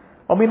ask,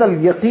 وَمِنَ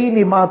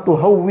الْيَقِينِ مَا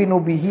تُهَوِّنُ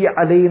بِهِ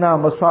عَلَيْنَا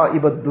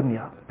مَصَائِبَ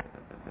الدُّنْيَا.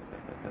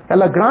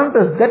 Allah, grant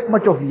us that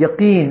much of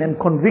yaqeen and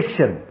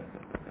conviction.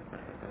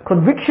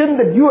 Conviction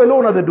that you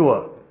alone are the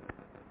doer.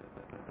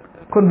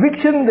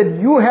 Conviction that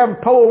you have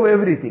power over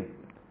everything.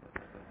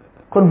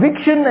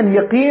 Conviction and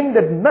yaqeen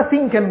that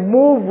nothing can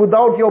move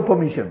without your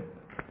permission.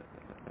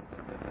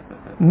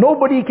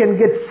 Nobody can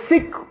get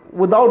sick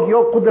without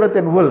your qudrat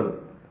and will.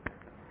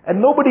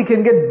 And nobody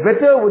can get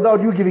better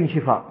without you giving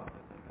shifa.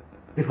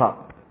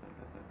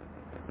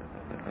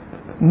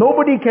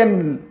 Nobody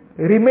can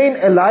remain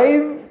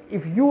alive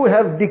if you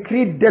have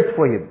decreed death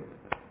for him.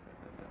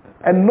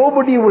 And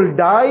nobody will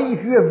die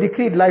if you have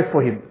decreed life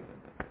for him.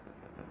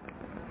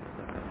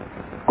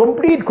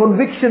 Complete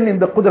conviction in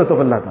the qudrat of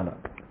Allah Ta'ala.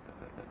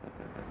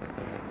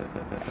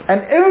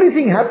 And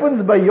everything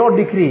happens by your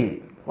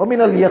decree. وَمِنَ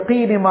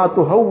الْيَقِينِ مَا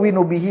تُهَوِّنُ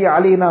بِهِ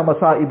عَلَيْنَا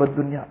مَصَائِبَ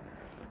الدُّنْيَا.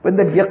 When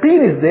that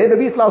yaqeen is there,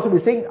 Nabi Sallallahu Alaihi Wasallam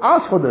is saying,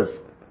 ask for this.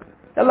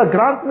 Allah,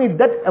 grant me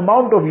that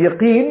amount of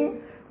yaqeen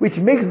which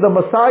makes the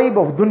masaib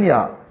of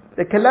dunya,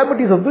 the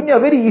calamities of dunya,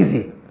 very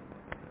easy.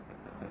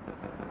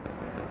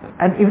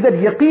 And if that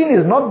yaqeen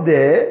is not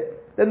there,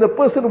 then the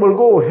person will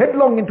go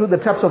headlong into the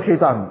traps of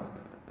shaitan.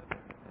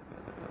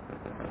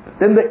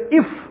 Then the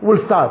if will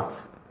start.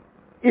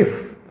 If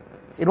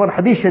In one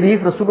hadith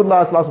sharif,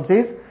 Rasulullah sallallahu alaihi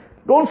wasallam says,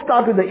 don't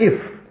start with the if.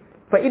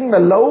 فَإِنَّ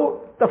اللَّوْ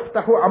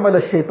تَفْتَحُ عَمَلَ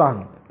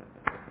الشَّيْطَانِ.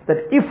 That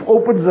if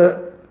opens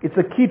it's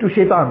a key to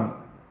shaitan.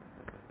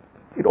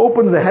 It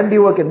opens the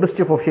handiwork and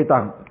mischief of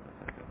shaitan.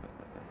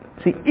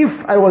 See,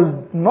 if I was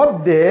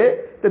not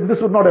there, then this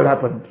would not have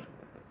happened.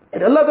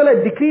 And Allah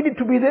Ta'ala decreed it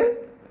to be there.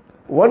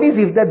 One is,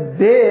 if that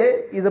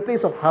there is a place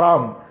of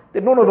haram,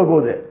 then no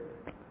go there.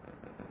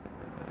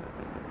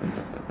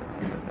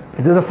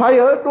 If there's a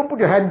fire, don't put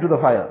your hand into the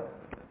fire.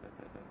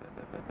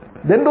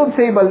 Then don't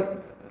say, well,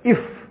 if.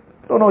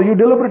 No, you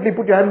deliberately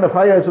put your hand in the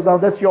fire, so now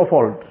that's your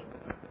fault.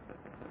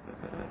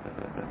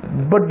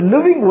 But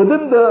living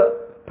within the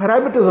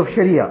parameters of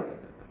Sharia,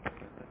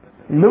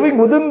 living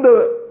within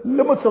the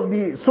limits of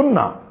the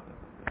Sunnah,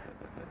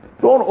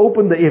 don't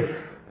open the if.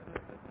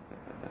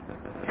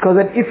 Because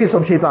that if is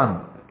from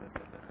shaitan.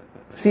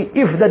 See,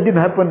 if that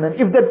didn't happen, and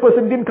if that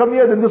person didn't come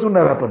here, then this wouldn't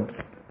have happened.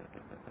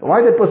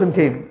 Why that person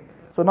came?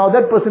 So now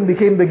that person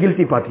became the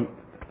guilty party.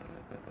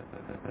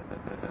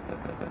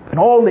 And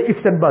all the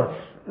ifs and buts.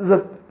 This is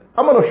a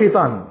amal of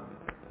shaitan.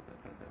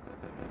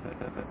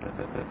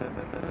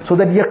 So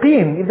that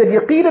yaqeen, if that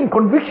yaqeen and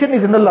conviction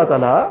is in Allah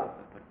Ta'ala,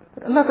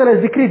 Allah Ta'ala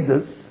has decreed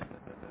this.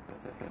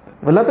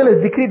 If Allah Ta'ala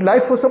has decreed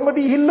life for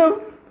somebody, he'll live.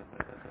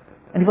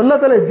 And if Allah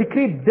Ta'ala has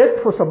decreed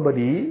death for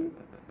somebody,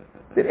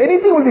 then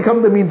anything will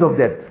become the means of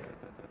death.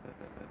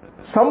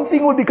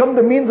 Something will become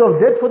the means of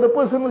death for the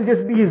person will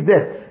just be his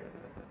death.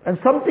 And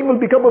something will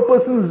become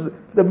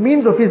the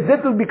means of his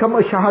death will become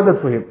a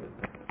shahadat for him.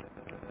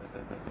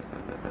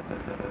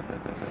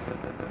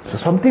 So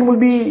something will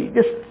be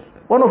just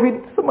one of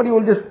it, somebody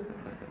will just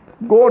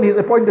go on his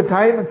appointed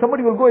time, and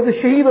somebody will go as a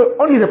shaheed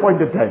on his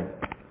appointed time.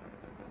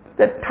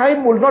 That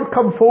time will not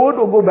come forward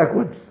or go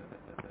backwards.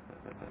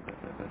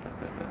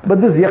 But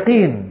this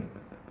yaqeen,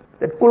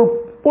 that qul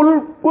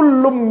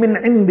kullum min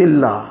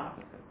indillah.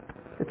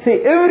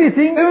 Say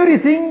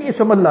everything is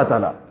from Allah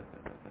Ta'ala.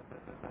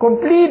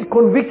 Complete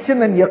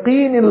conviction and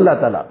yaqeen in Allah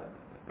Ta'ala.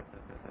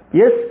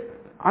 Yes,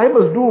 I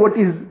must do what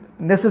is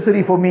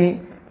necessary for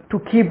me to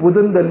keep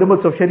within the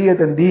limits of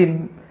Shariat and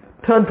Deen.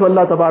 Turn to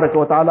Allah Tabaraka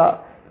wa Ta'ala.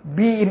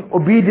 Be in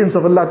obedience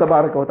of Allah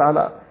Tabaraka wa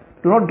Ta'ala.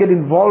 Do not get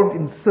involved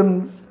in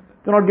sins.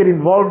 Do not get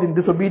involved in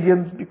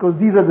disobedience, because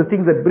these are the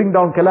things that bring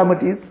down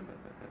calamities.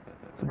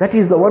 So that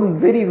is the one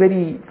very,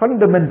 very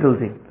fundamental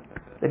thing.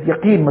 That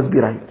yaqeen must be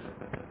right.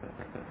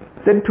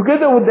 Then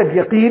together with that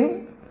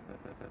yaqeen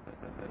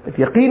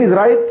is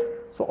right,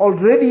 so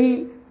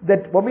already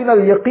that وَمِنَ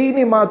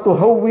الْيَقِينِ مَا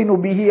تُهَوِّنُ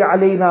بِهِ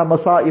عَلَيْنَا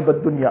مَصَائِبَ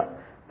الدُّنْيَا.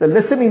 The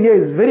lesson in here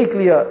is very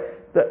clear.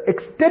 The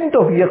extent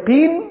of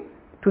yaqeen,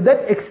 to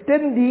that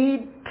extent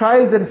the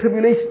trials and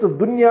tribulations of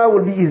dunya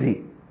will be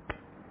easy.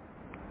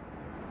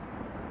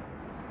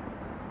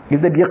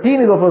 If that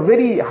yaqeen is of a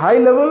very high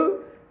level,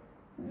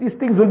 these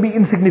things will be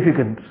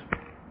insignificant.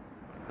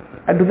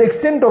 And to the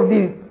extent of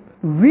the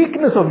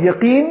weakness of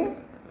yaqeen,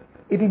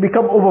 it will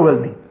become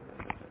overwhelming.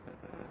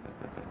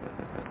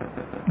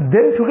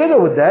 Then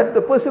together with that,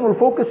 the person will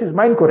focus his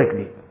mind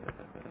correctly.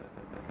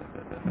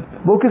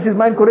 Focus his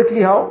mind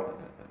correctly how?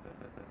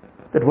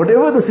 That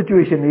whatever the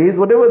situation is,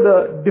 whatever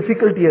the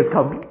difficulty has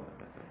come,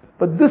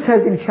 but this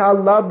has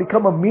inshallah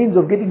become a means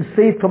of getting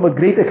saved from a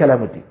greater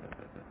calamity.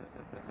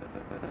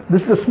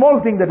 This is a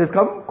small thing that has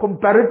come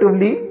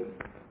comparatively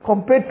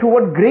compared to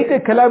what greater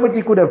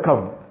calamity could have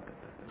come.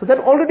 So that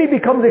already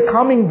becomes a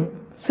calming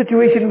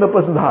situation in the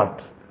person's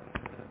heart.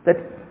 That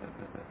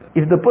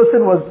if the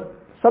person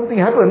something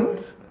happened,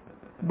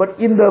 but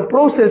in the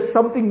process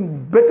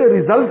something better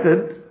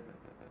resulted,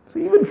 so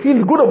he even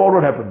feels good about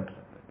what happened.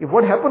 If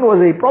what happened was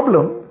a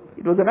problem,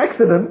 it was an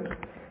accident,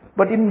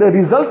 but in the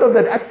result of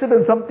that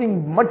accident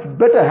something much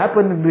better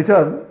happened in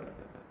return,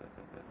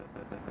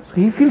 so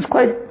he feels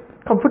quite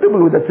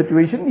comfortable with that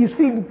situation. He's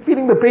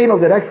feeling the pain of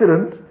that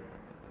accident,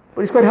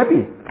 but he's quite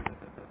happy.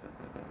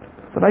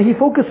 So now he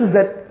focuses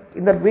that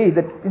in that way,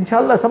 that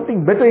inshallah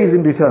something better is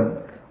in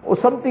return, or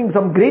some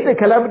greater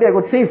calamity I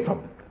got saved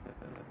from.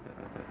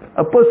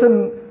 A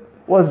person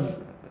was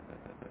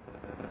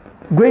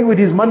going with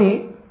his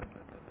money,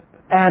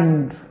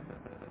 and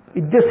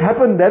it just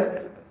happened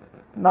that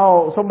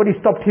now somebody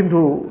stopped him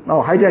to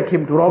hijack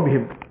him, to rob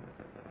him.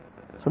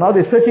 So now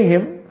they're searching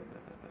him.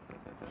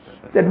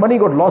 That money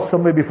got lost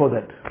somewhere before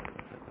that.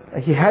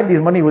 He had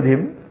his money with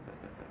him,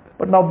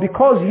 but now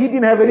because he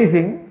didn't have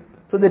anything,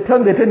 so they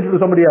turned their attention to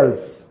somebody else.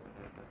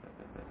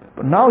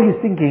 But now he's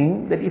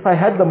thinking that if I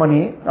had the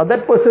money, now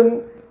that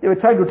person, they were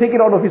trying to take it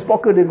out of his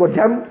pocket, it got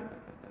jammed.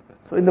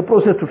 So in the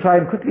process to try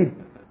and quickly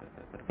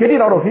get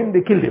it out of him,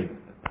 they killed him.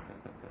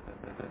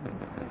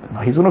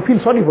 Now he's going to feel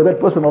sorry for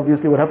that person,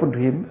 obviously, what happened to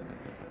him.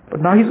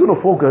 But now he's going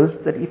to focus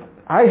that if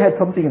I had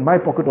something in my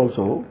pocket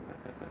also,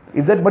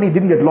 if that money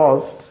didn't get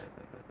lost,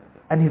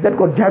 and if that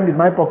got jammed in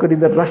my pocket, in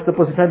that rush the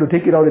person trying to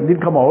take it out and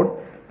didn't come out,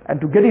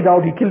 and to get it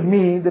out he killed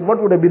me, then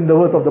what would have been the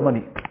worth of the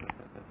money?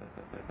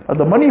 Now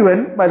the money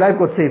went, my life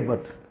got saved,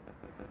 but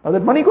now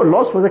that money got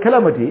lost was a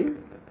calamity,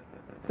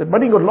 that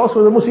money got lost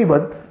was a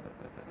musibat.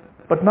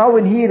 But now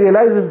when he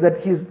realizes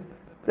that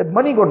that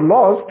money got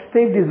lost,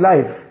 saved his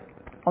life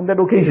on that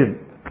occasion.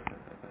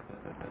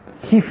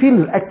 he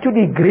feels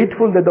actually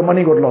grateful that the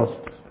money got lost.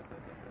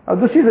 Now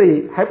this is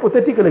a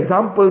hypothetical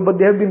example, but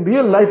there have been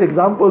real life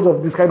examples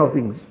of this kind of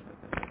things.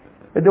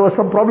 That there was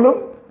some problem,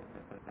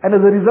 and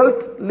as a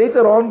result,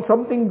 later on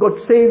something got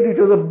saved, which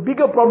was a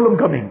bigger problem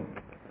coming.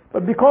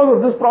 But because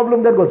of this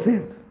problem, that got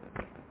saved.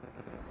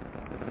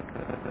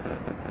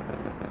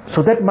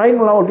 So that mind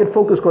will now get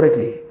focused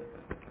correctly.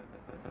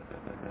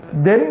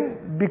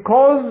 Then,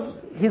 because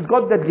he's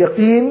got that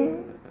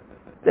yaqeen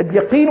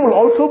will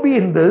also be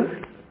in this,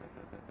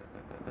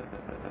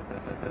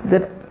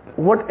 that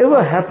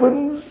whatever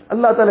happens,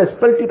 Allah Ta'ala has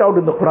spelled it out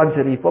in the Quran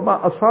Sharif.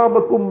 وَمَا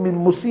أَصَابَكُم مِّن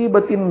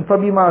مُّصِيبَةٍ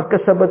فَبِمَا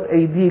كَسَبَتْ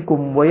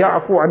أَيْدِيكُمْ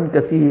وَيَعْفُ عَنْ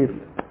كَثِيرٍ.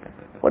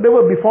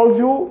 Whatever befalls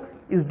you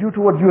is due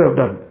to what you have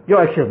done,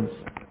 your actions.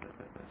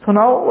 So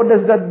now, what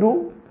does that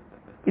do?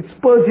 It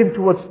spurs him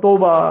towards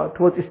tawbah,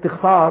 towards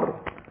istighfar,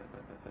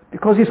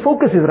 because his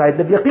focus is right,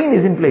 that yaqeen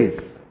is in place.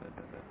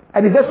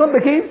 And if that's not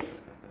the case,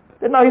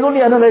 then now he's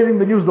only analyzing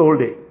the news the whole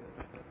day.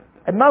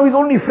 And now he's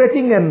only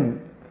fretting and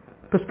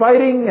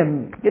perspiring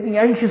and getting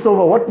anxious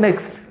over what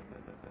next.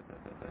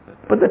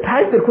 But the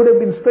time that could have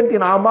been spent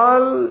in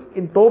amal,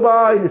 in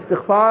tawbah, in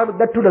istighfar,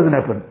 that too doesn't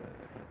happen.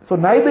 So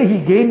neither he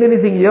gained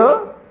anything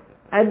here,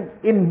 and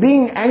in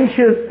being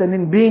anxious and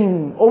in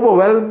being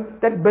overwhelmed,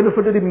 that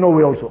benefited him in no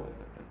way also.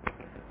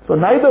 So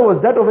neither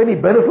was that of any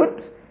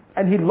benefit,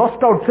 and he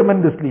lost out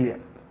tremendously.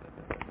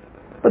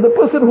 But the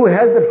person who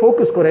has that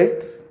focus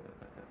correct,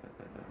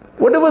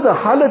 whatever the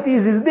halat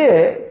is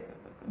there.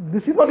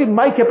 This is not in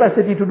my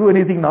capacity to do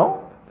anything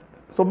now.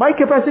 So my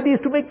capacity is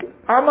to make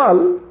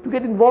amal, to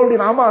get involved in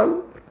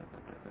amal.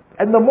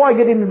 And the more I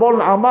get involved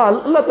in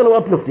amal, Allah Ta'ala will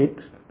uplift it.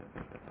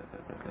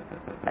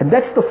 And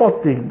that's the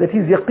fourth thing, that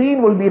his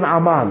yaqeen will be in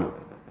amal.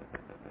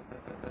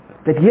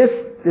 That yes,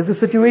 there's a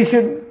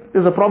situation,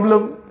 there's a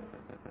problem,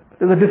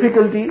 there's a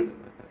difficulty.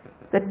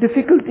 That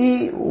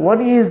difficulty,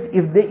 one is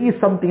if there is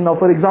something. Now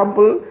for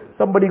example,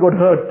 somebody got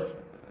hurt,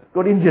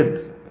 got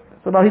injured.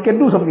 So now he can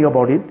do something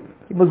about it.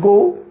 He must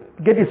go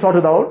get it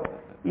sorted out.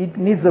 It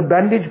needs a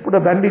bandage, put a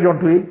bandage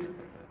onto it.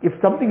 If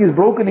something is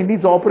broken, it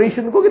needs an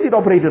operation, go get it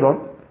operated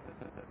on.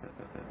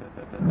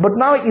 But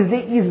now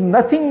there is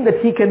nothing that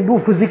he can do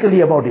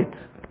physically about it.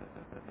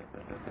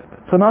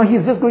 So now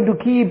he's just going to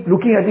keep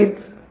looking at it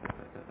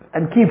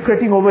and keep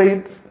fretting over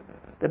it.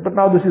 That, but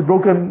now this is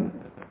broken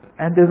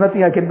and there's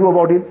nothing I can do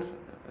about it.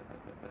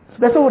 So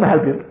that's not going to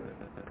help him.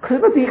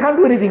 Because he can't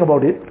do anything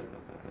about it.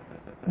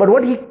 But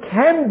what he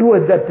can do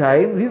at that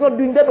time, he's not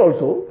doing that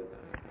also.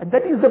 And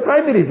that is the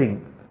primary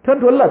thing. Turn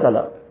to Allah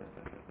Ta'ala.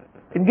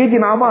 Engage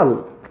in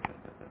amal.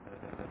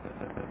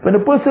 When a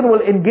person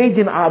will engage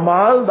in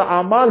amal, the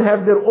amal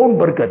have their own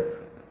barakat.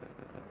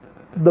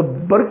 The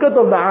barakat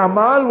of the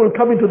amal will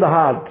come into the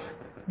heart.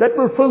 That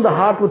will fill the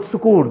heart with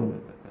sukoon.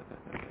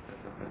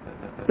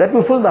 That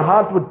will fill the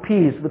heart with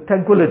peace, with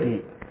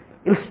tranquility.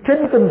 It will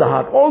strengthen the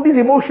heart. All these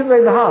emotions are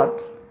in the heart.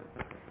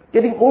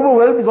 Getting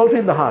overwhelmed is also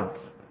in the heart.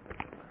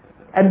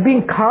 And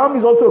being calm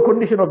is also a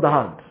condition of the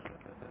heart.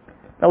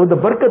 Now with the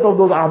barakat of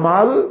those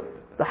amal,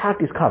 the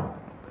heart is calm.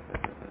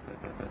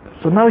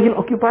 So now he'll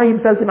occupy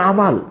himself in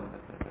amal.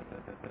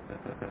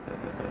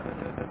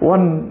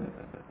 One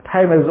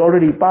time has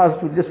already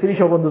passed, we'll just finish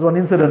off on this one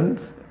incident.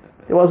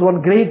 There was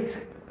one great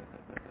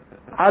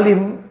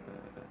alim,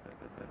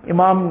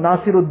 Imam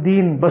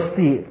Nasiruddin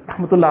Basti,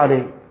 Rahmatullah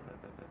alayh.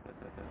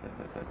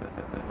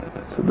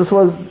 So this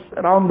was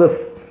around the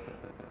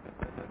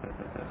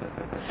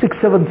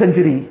 6th, 7th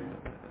century.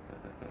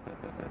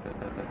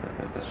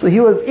 So he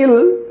was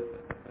ill,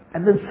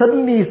 and then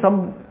suddenly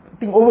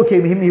something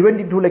overcame him. He went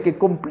into like a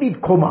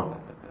complete coma.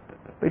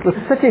 It was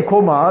such a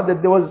coma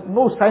that there was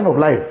no sign of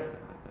life.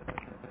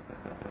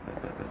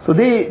 So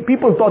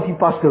people thought he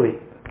passed away.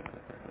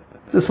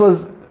 This was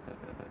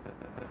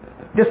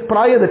just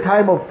prior the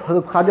time of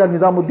Hazrat Khaja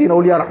Nizamuddin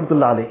Awliya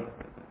Rahmatullah alayh.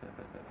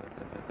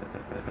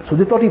 So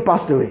they thought he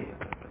passed away.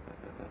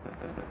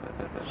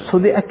 So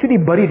they actually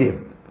buried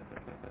him.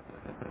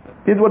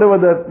 Did whatever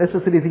the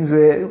necessary things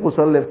were,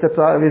 ghusl,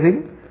 etc.,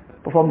 everything,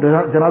 performed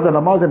janazah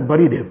namaz and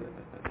buried him.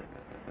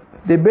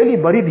 They barely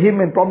buried him,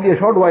 and probably a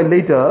short while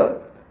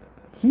later,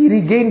 he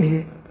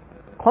regained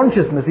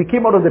consciousness. He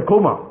came out of the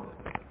coma.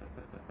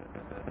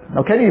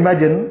 Now can you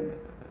imagine,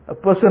 a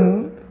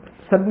person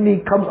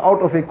suddenly comes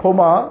out of a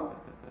coma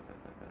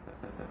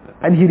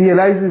and he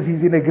realizes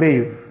he's in a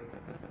grave.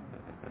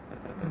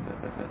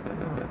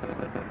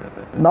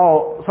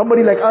 Now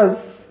somebody like us,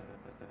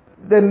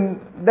 then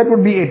that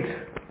would be it.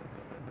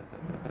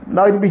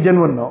 Now it will be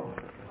genuine now.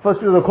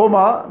 First it was a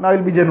coma, now it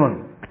will be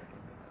genuine.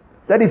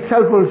 That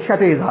itself will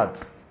shatter his heart.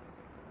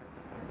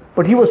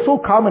 But he was so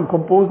calm and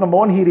composed. Number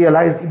one, he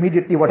realized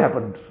immediately what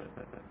happened.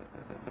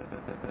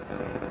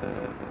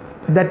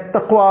 That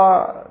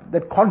taqwa,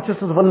 that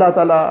consciousness of Allah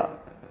Ta'ala,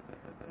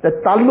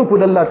 that ta'alluq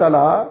with Allah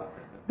Ta'ala,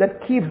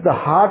 that keeps the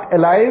heart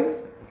alive,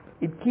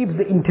 it keeps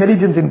the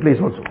intelligence in place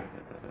also.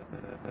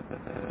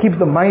 Keeps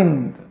the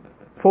mind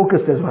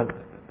focused as well.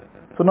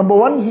 So number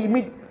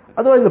one,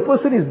 otherwise the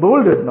person is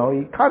bewildered now,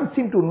 he can't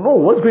seem to know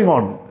what's going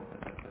on.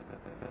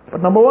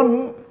 But number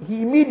one,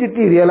 he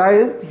immediately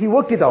realized, he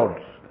worked it out.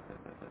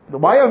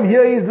 Why I'm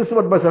here is this is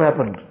what must have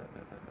happened.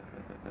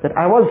 That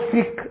I was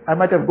sick, I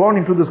might have gone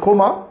into this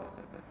coma.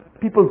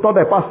 People thought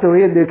I passed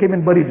away and they came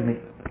and buried me.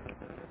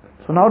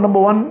 So now number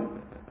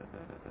one,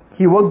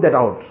 he worked that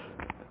out.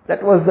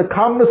 That was the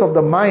calmness of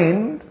the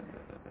mind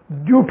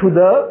due to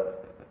the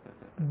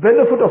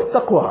benefit of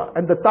taqwa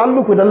and the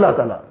ta'alluq with Allah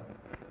Ta'ala.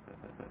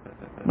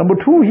 Number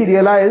two, he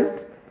realized,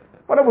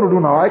 what am I going to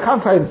do now? I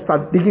can't try and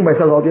start digging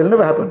myself out. It'll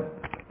never happen.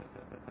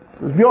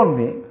 It's beyond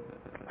me.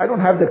 I don't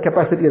have the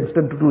capacity and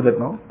strength to do that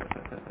now.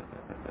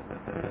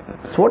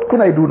 So what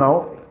could I do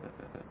now?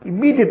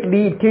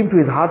 Immediately it came to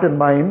his heart and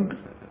mind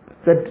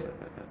that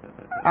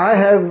I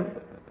have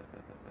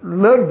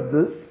learned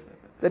this,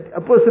 that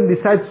a person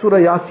recites Surah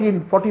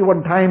Yasin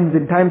 41 times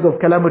in times of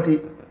calamity,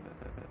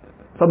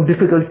 some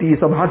difficulty,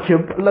 some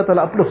hardship, Allah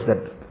Ta'ala uplifts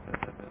that.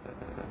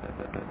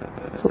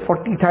 So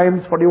 40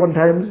 times, 41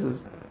 times,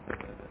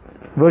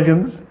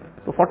 versions.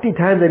 So 40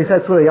 times I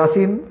recite Surah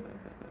Yasin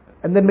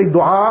and then make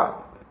dua,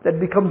 that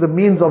becomes the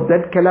means of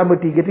that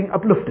calamity getting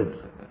uplifted.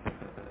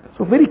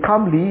 So very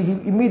calmly, he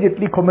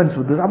immediately commenced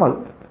with this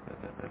amal.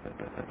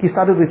 He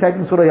started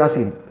reciting Surah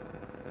Yasin.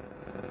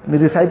 He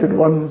recited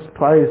once,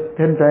 twice,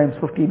 10 times,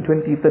 15,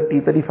 20,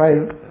 30,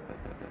 35.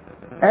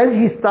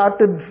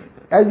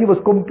 As he was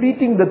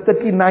completing the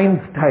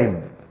 39th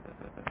time,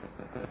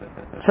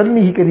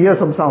 suddenly he can hear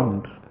some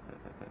sound.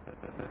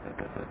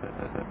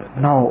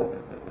 Now,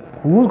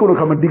 who's going to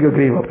come and dig a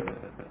grave up?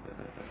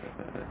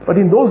 But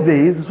in those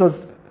days, this was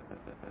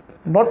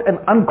not an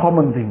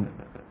uncommon thing.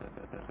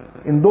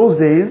 In those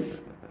days,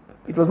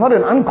 it was not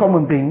an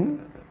uncommon thing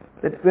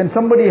that when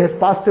somebody has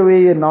passed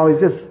away and now is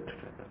just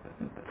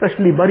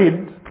freshly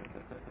buried,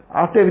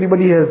 after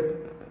everybody has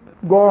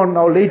gone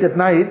now late at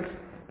night,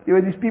 there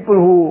were these people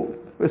who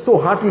were so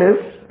heartless,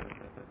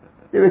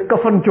 they were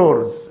coffin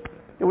chores.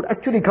 They would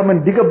actually come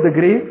and dig up the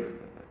grave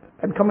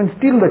and come and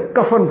steal the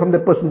coffin from the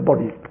person's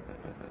body.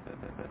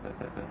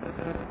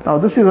 Now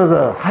this is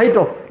a height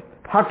of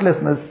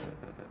heartlessness.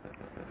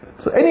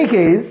 So any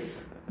case,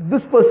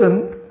 this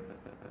person,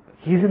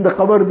 he's in the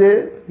qabr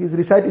there, he's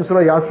reciting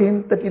Surah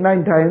Yasin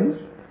 39 times,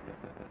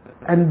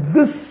 and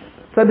this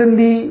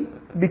suddenly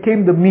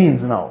became the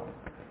means now.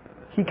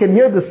 He can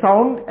hear the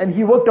sound and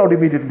he worked out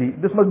immediately,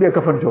 this must be a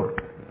coffin chore.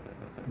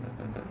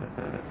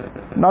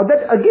 Now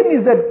that again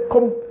is that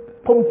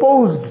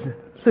composed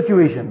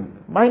situation.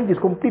 Mind is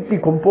completely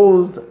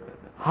composed,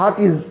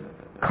 heart is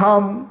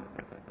calm,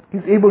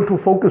 he's able to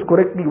focus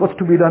correctly what's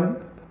to be done.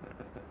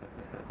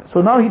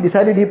 So now he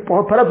decided, he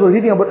perhaps was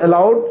reading about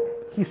aloud,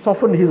 he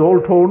softened his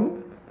whole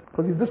tone,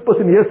 because if this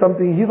person hears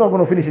something, he's not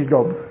going to finish his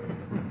job.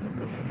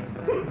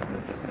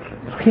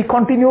 So he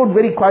continued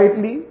very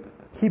quietly.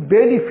 He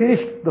barely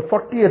finished the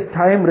 40th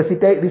time,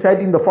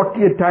 reciting the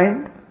 40th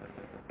time,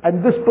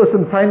 and this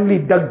person finally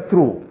dug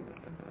through.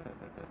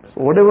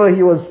 So whatever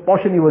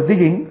portion he was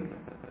digging,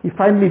 he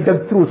finally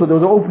dug through, so there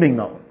was an opening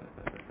now.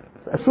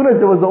 So as soon as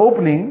there was the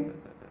opening,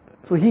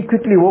 so he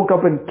quickly woke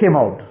up and came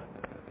out.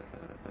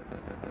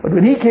 But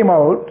when he came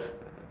out,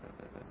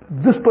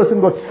 this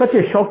person got such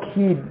a shock,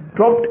 he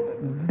dropped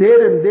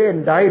there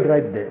and died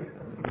right there.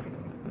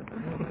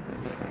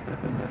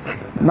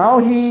 Now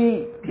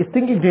he is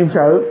thinking to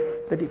himself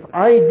that if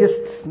I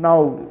just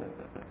now,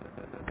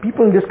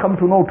 people just come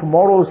to know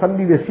tomorrow,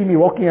 suddenly they see me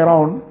walking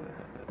around,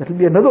 that will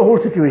be another whole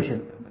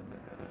situation.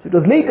 So it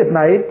was late at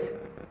night,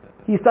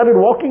 he started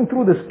walking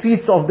through the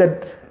streets of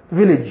that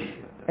village,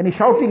 and he's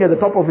shouting at the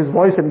top of his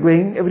voice and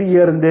going every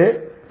here and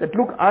there, that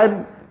look,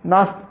 I'm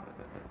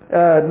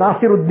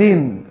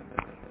Nasiruddin,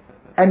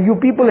 and you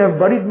people have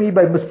buried me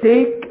by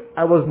mistake.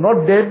 I was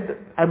not dead,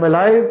 I'm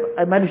alive,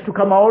 I managed to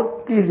come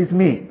out, please, it's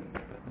me.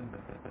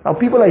 Now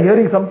people are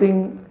hearing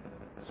something,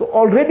 so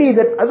already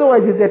that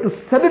otherwise if they had to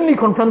suddenly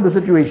confront the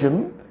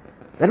situation,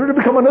 that would have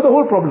become another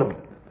whole problem.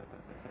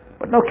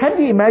 But now can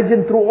we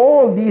imagine through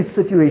all these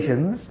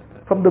situations,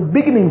 from the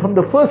beginning, from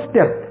the first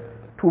step,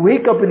 to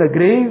wake up in a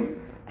grave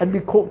and be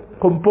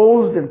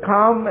composed and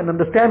calm and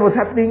understand what's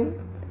happening,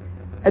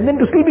 and then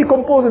to still be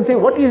composed and say,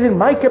 what is in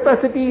my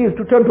capacity is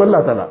to turn to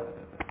Allah Ta'ala.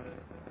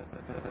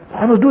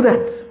 I must do that.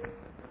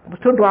 I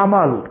must turn to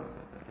Amal.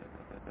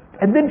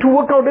 And then to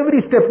work out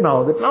every step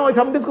now, that now if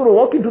I'm just going to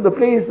walk into the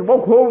place,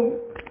 walk home,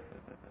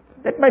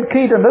 that might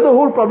create another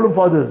whole problem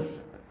for others.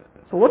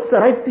 So what's the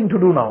right thing to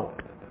do now?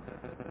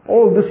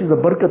 All this is the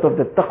barakat of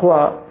the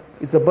taqwa,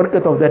 it's the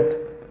barakat of that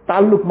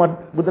ta'alluq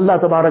with Allah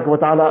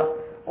Ta'ala.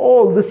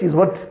 All this is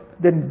what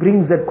then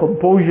brings that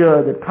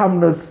composure, that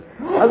calmness.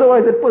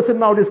 Otherwise that person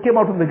now just came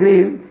out from the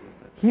grave,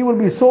 he will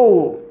be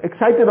so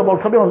excited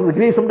about coming out of the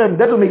grave, sometimes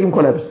that will make him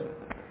collapse.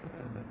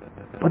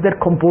 But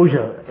that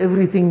composure,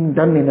 everything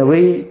done in a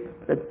way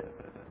that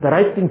the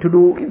right thing to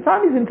do,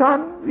 insan is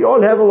insan, we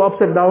all have our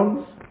ups and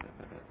downs,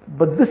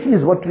 but this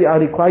is what we are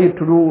required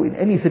to do in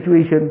any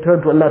situation,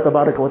 turn to Allah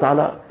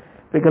Ta'ala,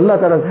 beg Allah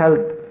Ta'ala's help,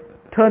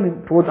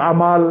 turn towards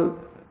Amal,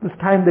 this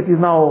time that is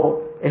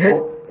now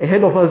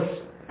ahead of us.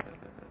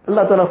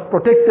 Allah Ta'ala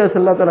protect us,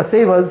 Allah Ta'ala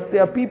save us.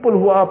 There are people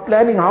who are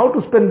planning how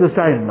to spend this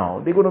time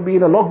now. They're going to be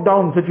in a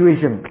lockdown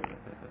situation.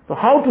 So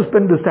how to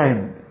spend this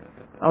time?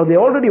 Now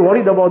they're already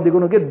worried about they're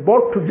going to get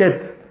bored to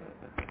death.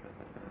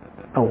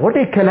 Now what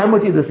a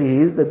calamity this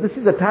is, that this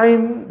is a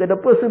time that a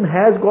person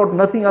has got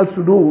nothing else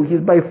to do.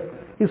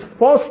 He's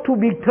forced to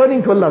be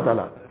turning to Allah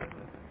Ta'ala.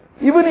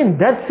 Even in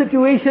that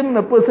situation,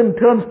 a person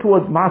turns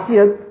towards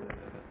ma'asiyat.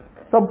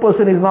 Some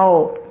person is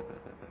now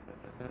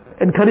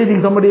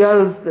encouraging somebody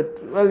else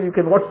that, well, you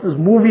can watch this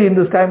movie in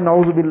this time,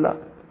 na'uzubillah.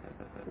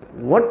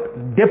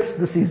 What depths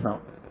this is now.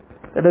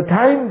 At a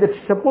time that's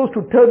supposed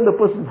to turn the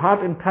person's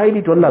heart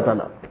entirely to Allah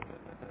Ta'ala.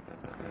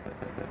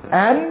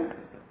 And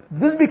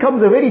this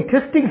becomes a very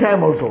testing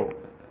time also.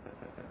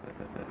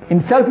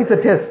 In itself it's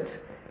a test.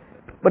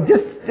 But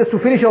just to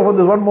finish off on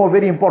this one more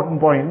very important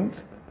point,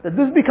 that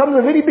this becomes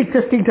a very big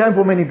testing time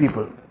for many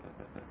people.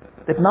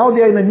 That now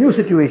they are in a new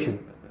situation.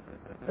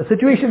 A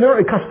situation they're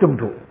not accustomed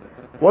to.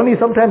 Only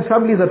sometimes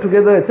families are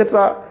together,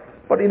 etc.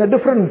 But in a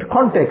different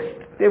context.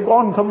 They've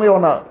gone somewhere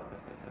on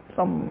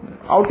some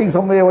outing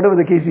somewhere, whatever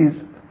the case is.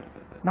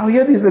 Now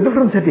here is a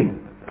different setting.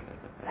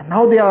 And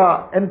now they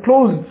are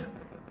enclosed,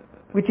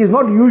 which is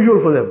not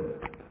usual for them.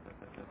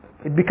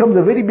 It becomes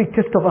a very big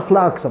test of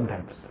akhlaq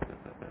sometimes.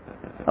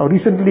 Now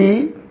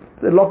recently,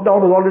 the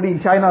lockdown was already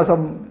in China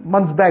some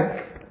months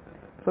back.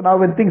 So now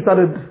when things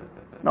started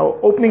now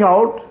opening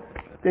out,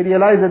 they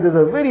realized that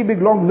there's a very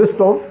big long list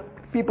of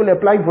people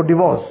applying for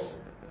divorce.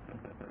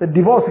 The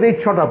divorce rate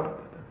shot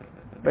up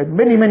by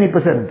many, many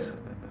percent.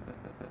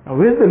 Now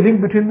where's the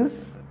link between this?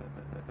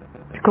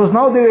 Because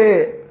now they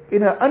were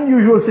in an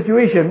unusual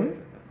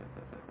situation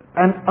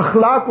and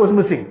akhlaq was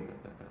missing.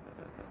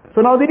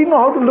 So now they didn't know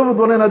how to live with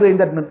one another in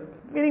that,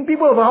 meaning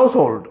people of a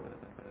household.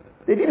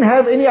 They didn't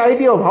have any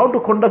idea of how to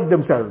conduct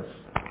themselves.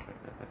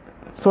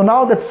 So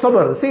now that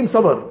sabr, same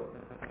sabr,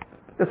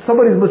 that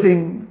sabr is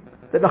missing,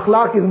 that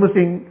akhlaq is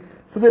missing.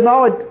 So they're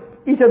now at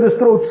each other's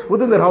throats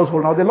within their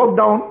household. Now they're locked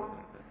down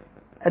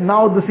and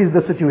now this is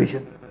the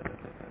situation.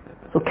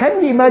 So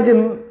can we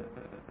imagine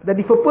that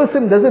if a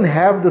person doesn't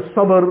have the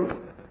sabr,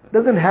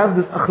 doesn't have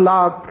this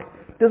akhlaq,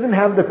 doesn't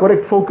have the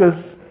correct focus,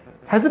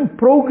 hasn't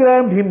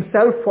programmed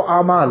himself for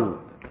amal,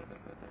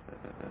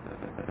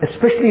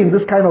 especially in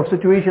this kind of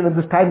situation and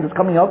this time that's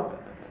coming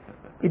up,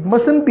 it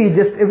mustn't be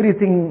just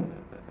everything,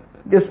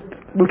 just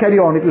we'll carry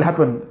on, it will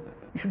happen.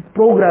 We should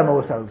program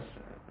ourselves.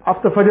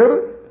 After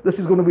Fajr, this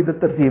is going to be the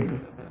tartib.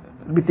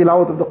 It will be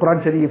tilawat of the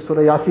Quran Sharif,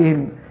 Surah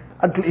Yasin,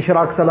 until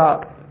Ishraq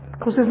Salah.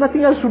 Because there's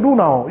nothing else to do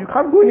now. You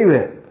can't go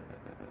anywhere.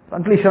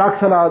 Until Ishraq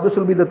Salah, this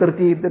will be the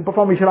tartib. Then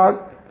perform Ishraq.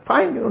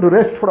 Fine, to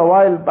rest for a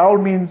while, by all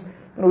means.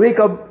 Wake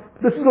up.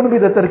 This is going to be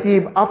the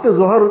tartib. After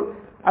Zuhr,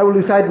 I will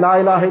recite La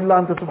ilaha illa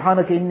anta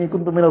subhanaka inni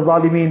kuntu minaz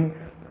zalimin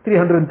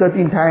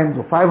 313 times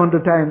or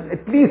 500 times,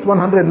 at least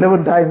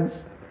 111 times.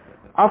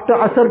 After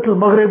Asr till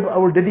Maghrib, I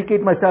will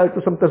dedicate myself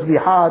to some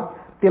tasbihat,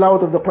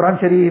 tilawat of the Quran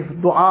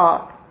Sharif,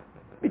 dua.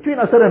 Between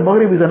Asr and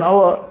Maghrib is an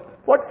hour.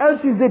 What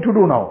else is there to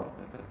do now?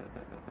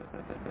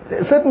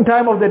 A certain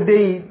time of the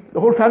day, the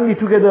whole family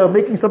together,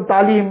 making some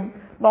talim.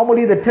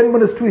 Normally the 10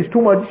 minutes too is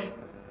too much.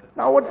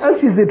 Now what else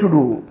is there to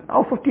do?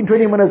 Now 15,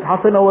 20 minutes,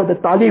 half an hour, the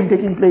talim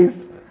taking place.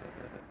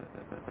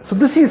 So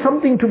this is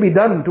something to be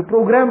done, to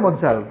program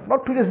oneself,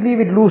 not to just leave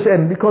it loose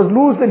end, because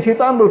loose then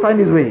shaitan will find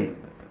his way.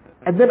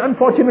 And then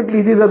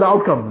unfortunately these are the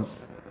outcomes.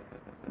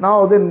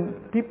 Now then,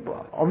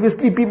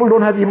 obviously people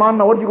don't have iman,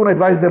 now what are you going to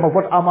advise them of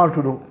what amal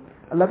to do?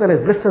 Allah Ta'ala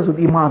has blessed us with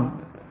iman.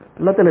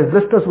 Allah Ta'ala has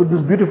blessed us with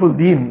this beautiful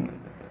deen.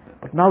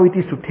 But now it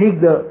is to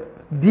take the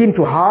deen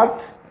to heart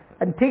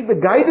and take the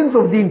guidance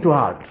of deen to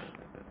heart.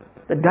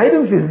 The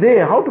guidance is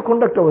there, how to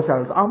conduct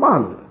ourselves,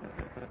 amal.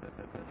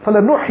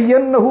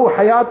 فَلَنُحْيَنَّهُ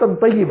حَيَاةً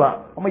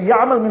طَيِّبًا وَمَنْ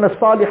يَعْمَلْ مِنَ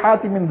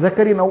الصَّالِحَاتِ مِنْ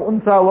ذَكَرٍ أَوْ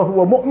أُنْثَى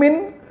وَهُوَ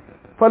مُؤْمِنٌ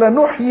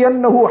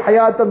فَلَنُحْيَنَّهُ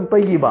حَيَاةً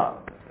طَيِّبًا.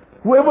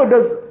 Whoever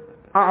does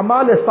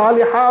a'mal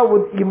salihah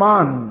with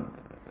iman,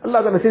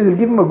 Allah Ta'ala says He'll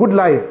give him a good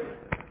life.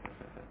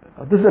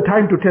 This is a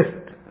time to test.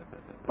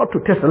 Not to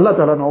test Allah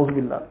Ta'ala,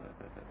 na'uzubillah,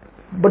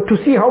 but to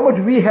see how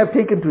much we have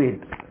taken to it.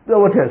 This is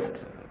our test.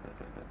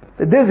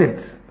 There's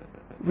it.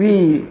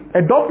 We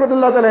adopt what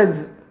Allah Ta'ala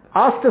has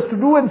asked us to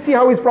do and see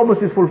how His promise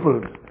is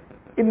fulfilled.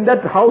 In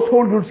that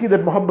household you'll see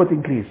that muhabbat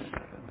increase.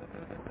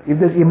 If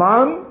there's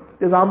iman,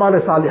 there's amal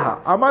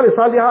salihah. Amal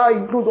salihah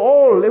includes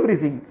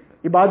everything.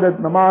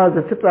 Ibadat, namaz,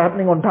 etc.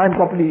 happening on time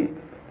properly.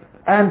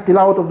 And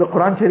tilawat of the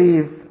Quran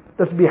Sharif,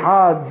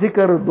 tasbihat,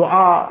 zikr,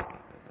 dua.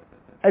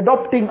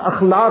 Adopting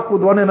akhlaq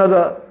with one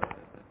another.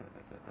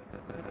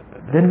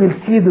 Then we'll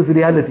see this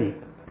reality.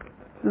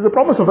 This is the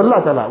promise of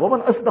Allah Ta'ala.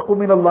 وَمَنْ أَصْدَقُ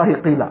مِنَ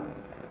اللَّهِ قِيلًا.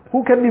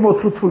 Who can be more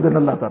truthful than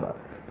Allah Ta'ala?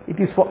 It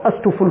is for us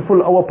to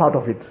fulfill our part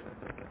of it.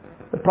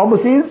 The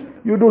promise is,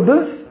 you do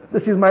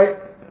this is my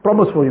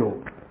promise for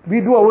you.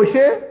 We do our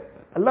share,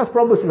 Allah's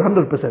promise is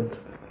 100%.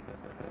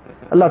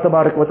 Allah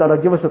Tabarak wa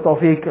Ta'ala give us the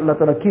tawfiq, Allah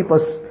Ta'ala keep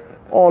us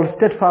all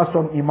steadfast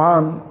on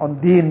iman,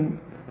 on deen,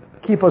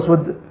 keep us with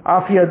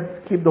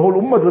afiyat, keep the whole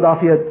ummah with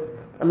afiyat.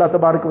 Allah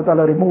Tabarak wa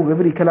Ta'ala remove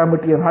every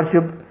calamity and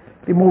hardship,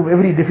 remove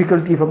every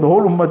difficulty from the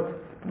whole ummah,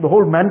 from the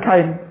whole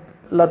mankind.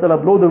 Allah Ta'ala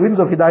blow the winds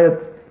of hidayat,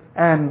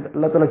 and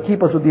Allah Ta'ala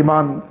keep us with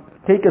iman,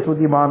 take us with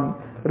iman,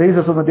 raise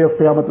us on the day of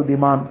Qiyamah with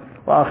iman.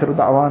 وآخر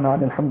دعوانا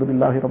الحمد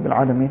لله رب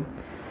العالمين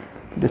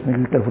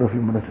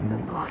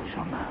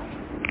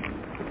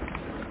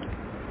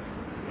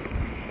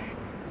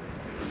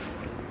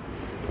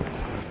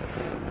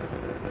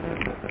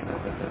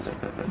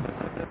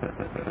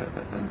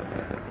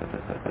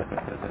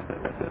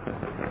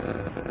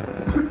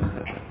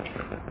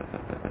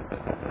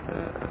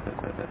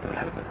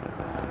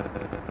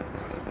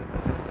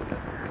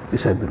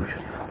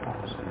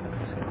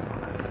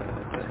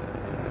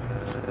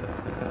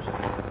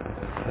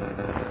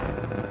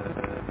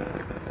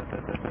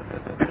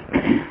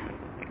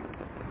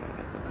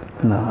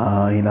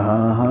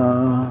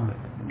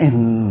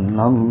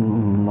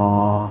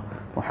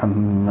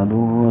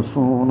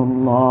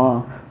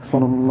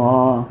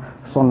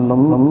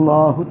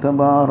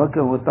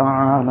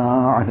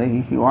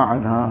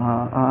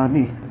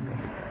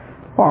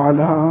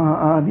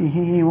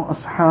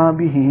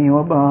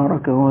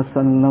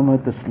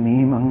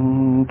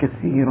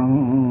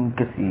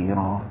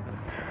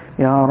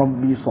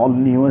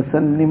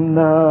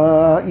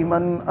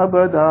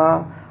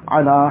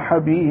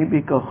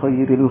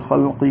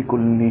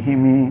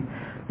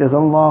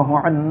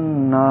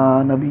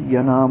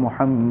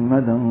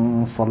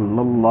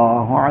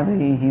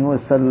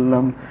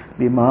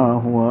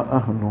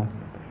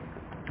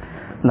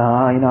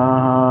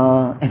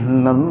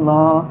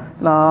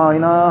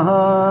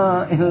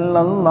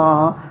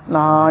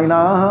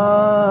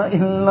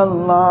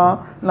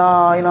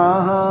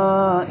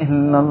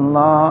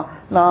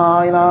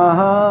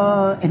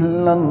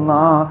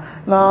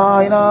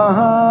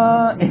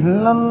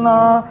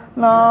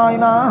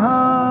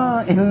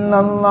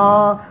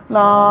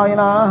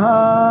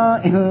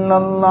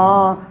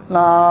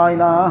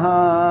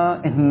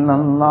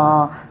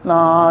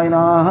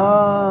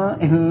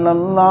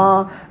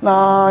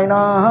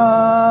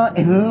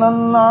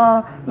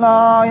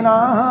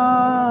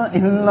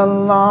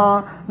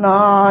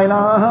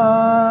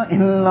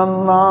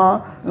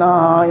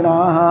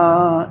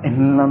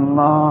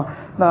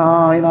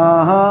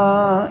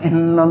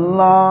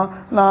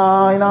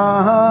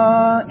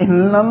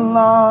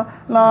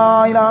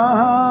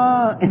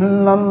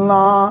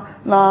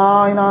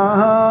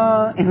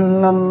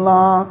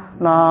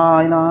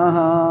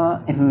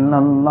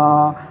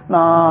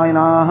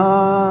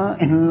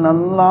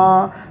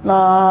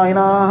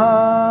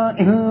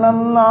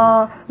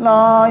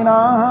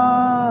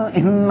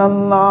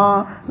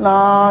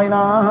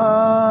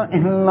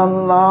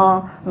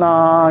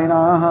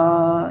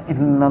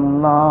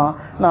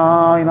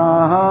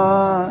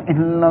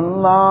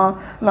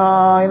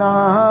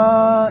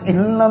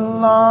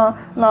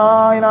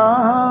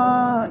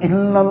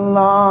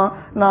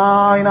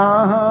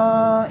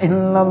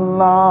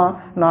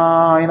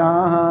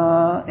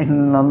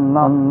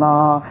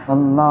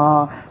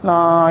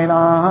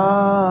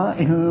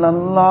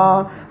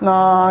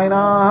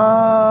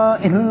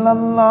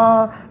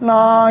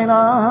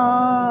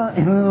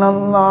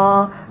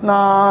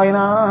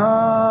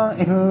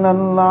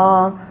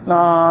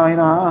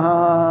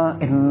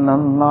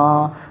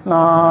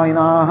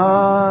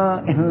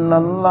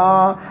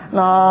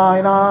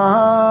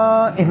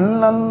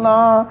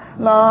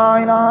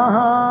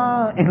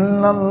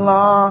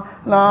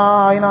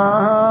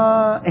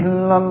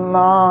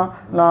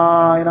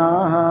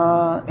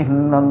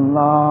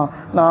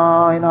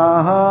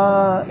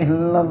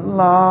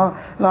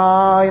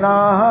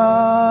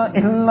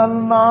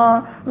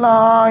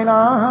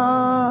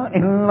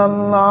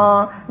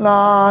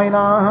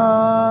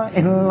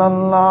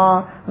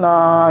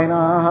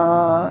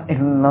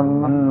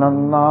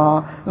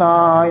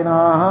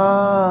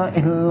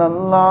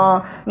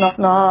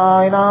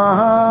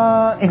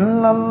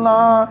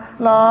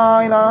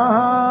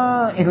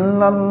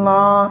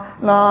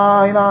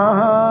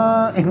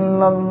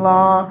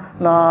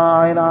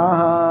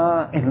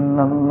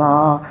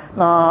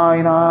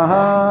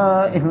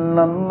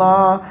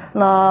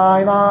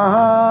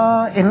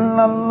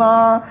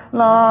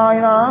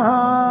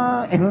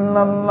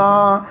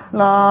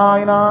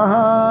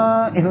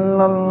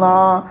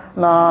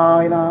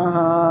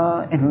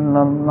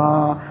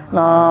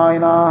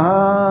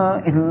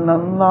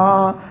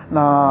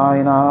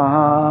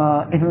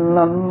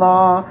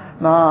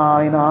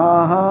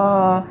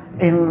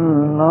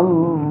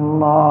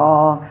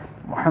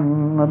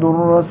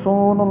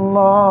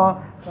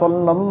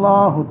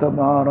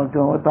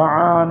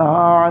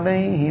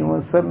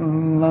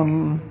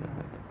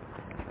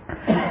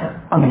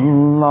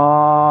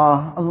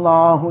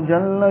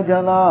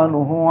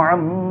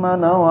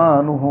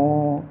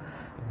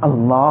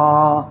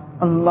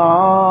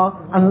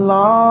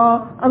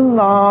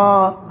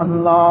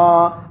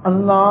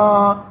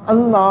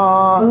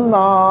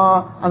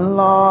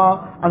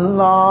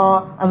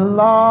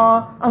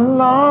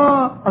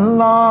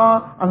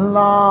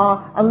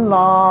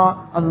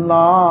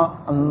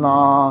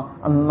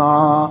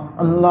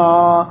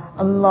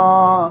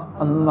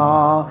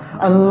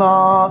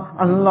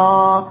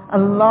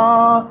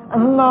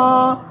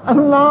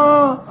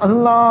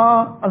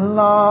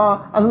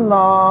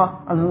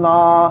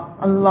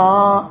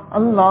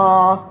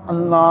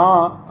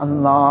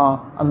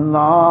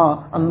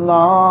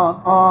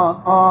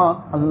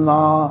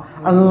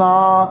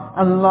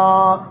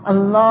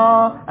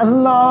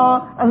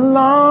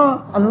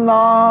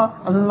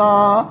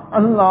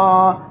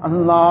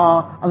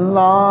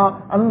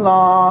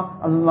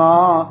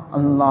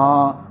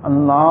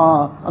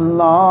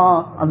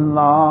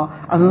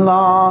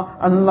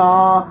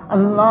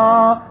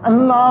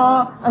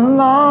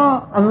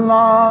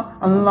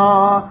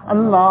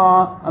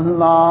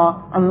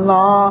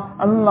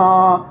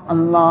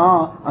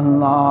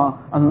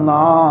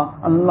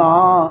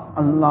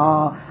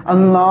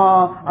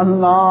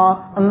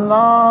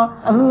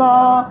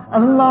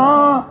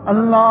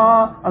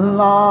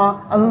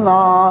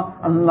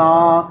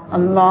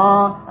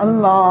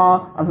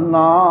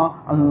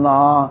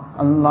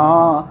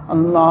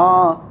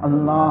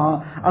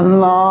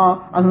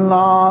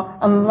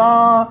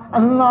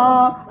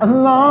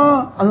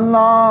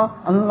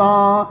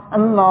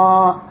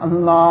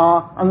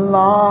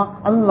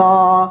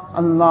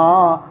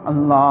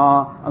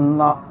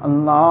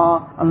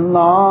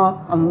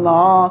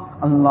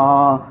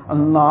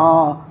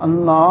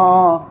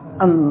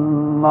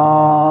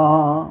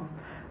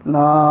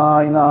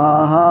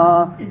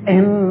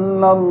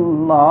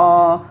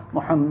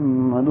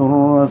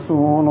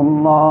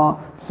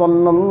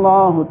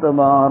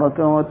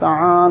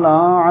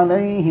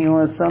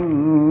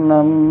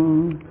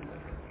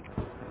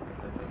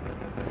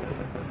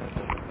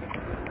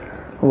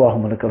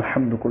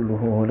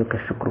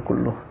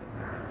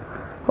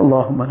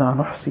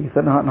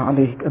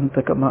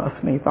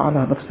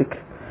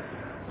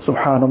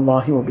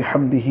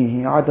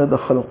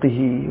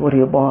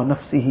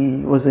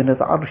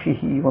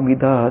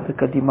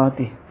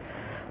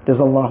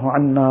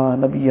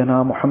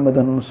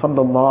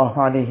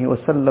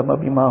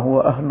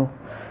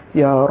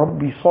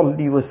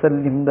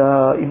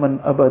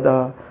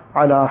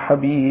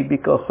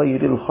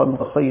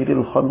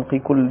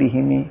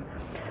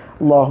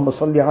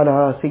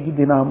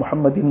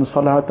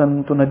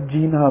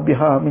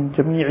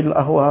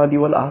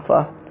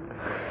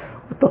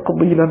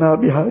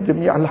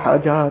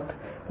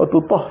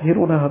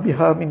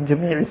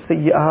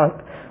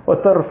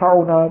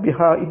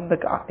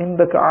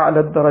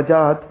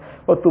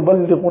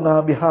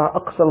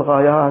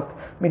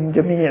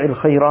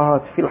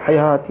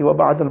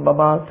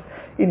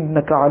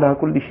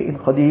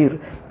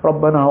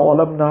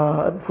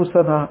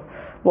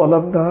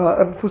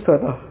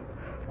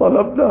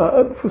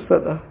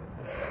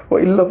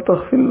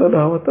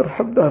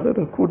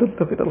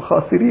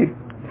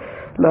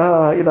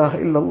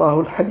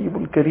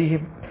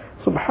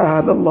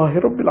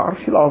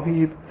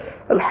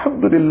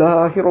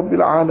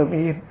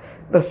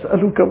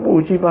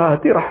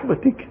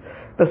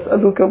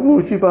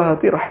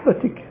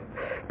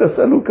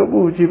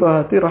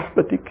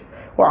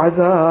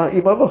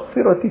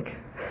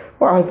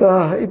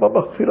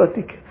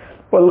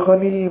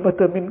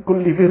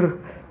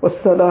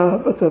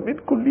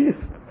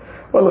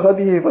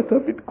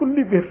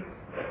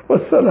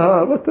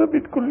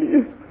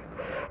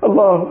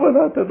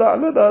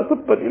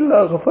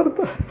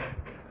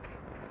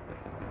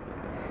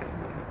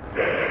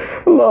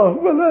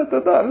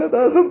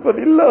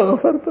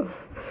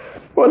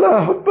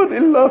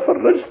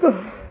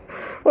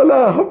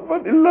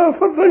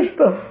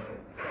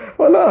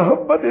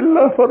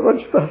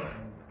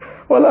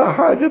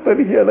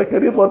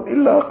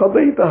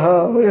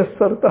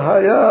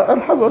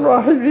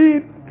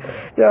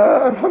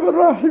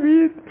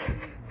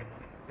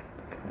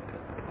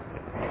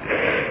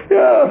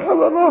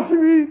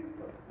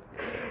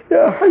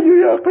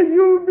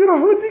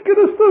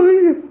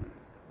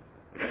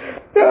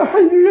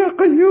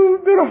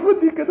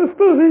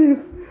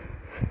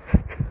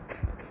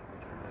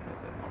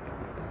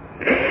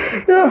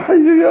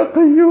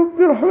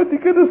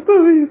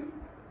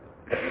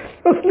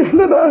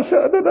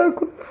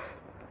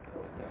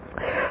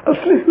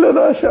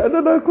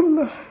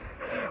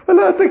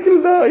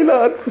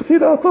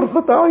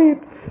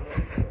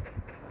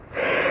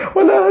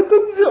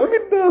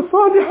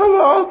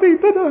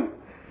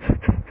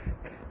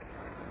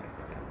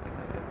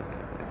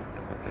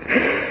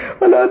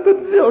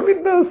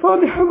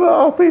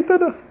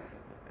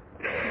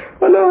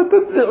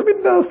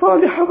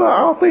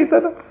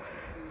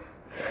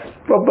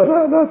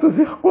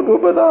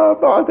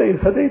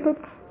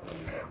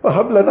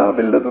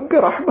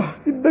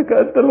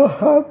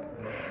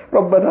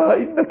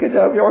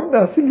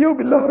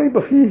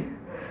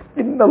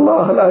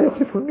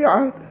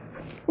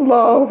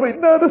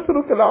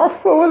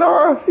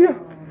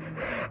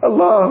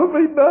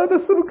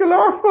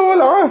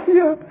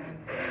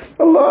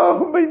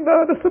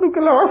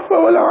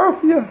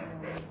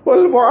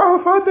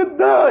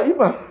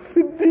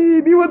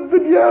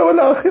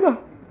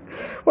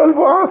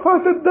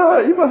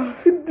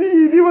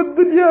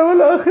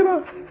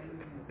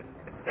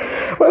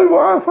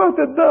والمعافاة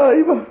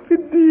الدائمة في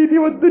الدين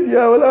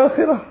والدنيا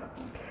والآخرة،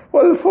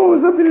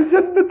 والفوز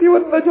بالجنة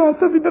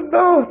والنجاة من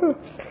النار،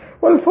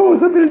 والفوز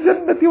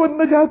بالجنة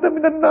والنجاة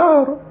من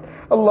النار.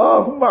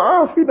 اللهم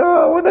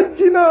عافنا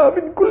ونجنا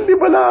من كل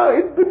بلاء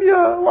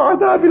الدنيا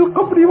وعذاب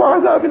القبر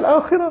وعذاب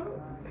الآخرة.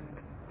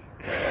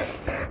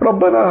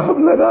 ربنا هب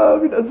لنا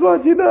من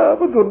أزواجنا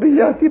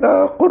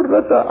وذرياتنا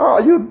قرة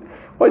أعين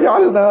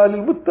واجعلنا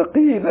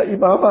للمتقين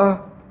إماما.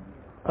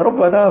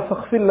 ربنا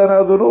فاغفر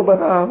لنا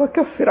ذنوبنا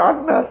وكفر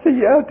عنا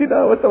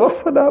سيئاتنا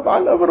وتوفنا مع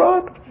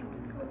الأبرار.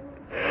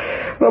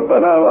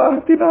 ربنا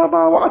وآتنا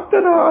ما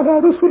وعدتنا على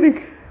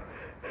رسلك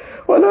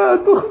ولا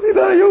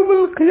تخزنا يوم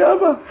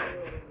القيامة،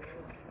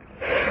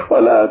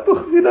 ولا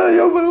تخزنا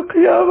يوم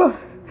القيامة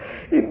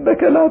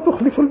إنك لا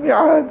تخلف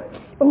الميعاد.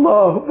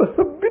 اللهم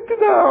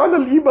ثبتنا على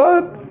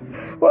الإيمان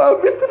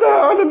وأمتنا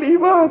على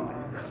الإيمان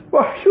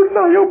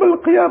واحشرنا يوم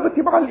القيامة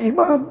مع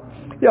الإيمان.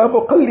 يا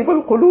مقلب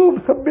القلوب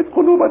ثبت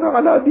قلوبنا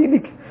على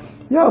دينك،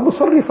 يا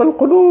مصرف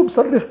القلوب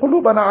صرف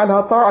قلوبنا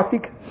على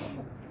طاعتك.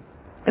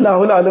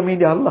 إله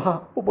العالمين يا الله,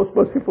 most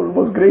merciful,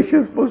 most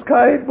gracious, most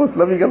kind, most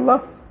loving Allah.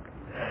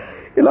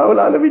 إله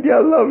العالمين يا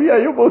الله, we are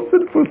your most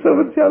sinful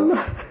servants يا الله.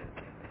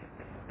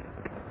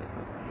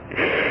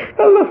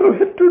 Allah, from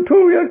head to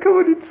toe we are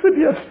covered in sin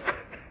يا الله.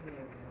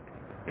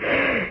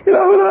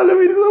 إله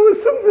العالمين, our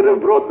sins that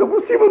have brought the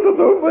musibat of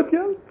the ummah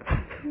يا الله.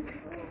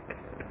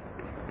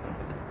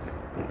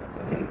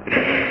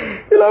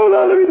 إله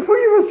العالمين,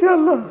 forgive us يا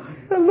الله.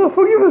 Allah,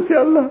 forgive us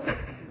يا الله.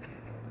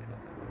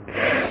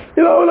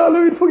 إله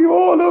العالمين, forgive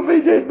all our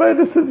major and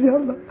minor sins يا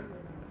الله.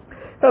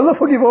 Allah,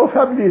 forgive our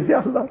families يا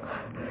الله.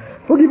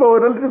 Forgive our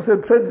relatives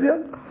and friends يا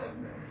الله.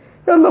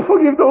 Ya Allah,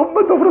 forgive the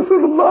ummah of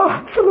Rasulullah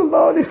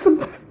sallallahu alayhi wa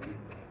sallam.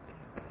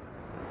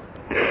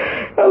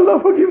 Ya Allah,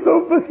 forgive the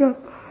ummah ya Allah.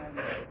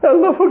 Ya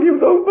Allah, forgive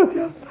the ummah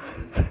ya Allah.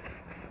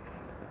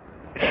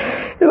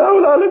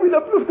 Ilahul Alameen,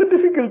 uplift the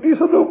difficulties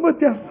of the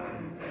ummah ya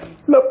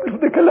Allah. Uplift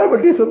the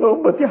calamities of the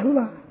ummah ya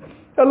Allah.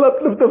 Ya Allah,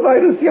 uplift the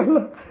virus ya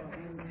Allah.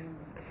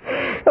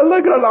 Ya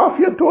Allah, grant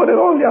afiyat to one and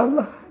all ya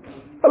Allah.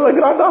 Allah,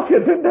 grant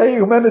afiyat to entire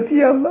humanity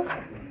ya Allah.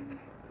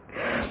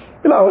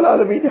 Ilahul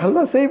Alameen, Ya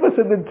Allah, save us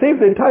and then save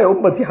the entire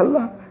ummah, Ya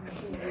Allah.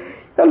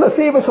 Ya Allah,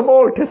 save us from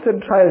all tests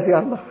and trials, Ya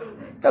Allah.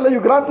 Ya Allah, you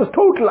grant us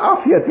total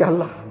afiyat, Ya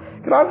Allah.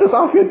 Grant us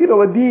afiyat in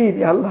our deen,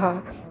 Ya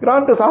Allah.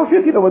 Grant us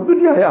afiyat in our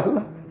dunya, Ya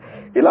Allah.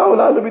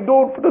 Ilahul Alameen,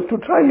 don't put us to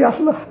try, Ya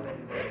Allah.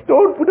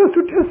 Don't put us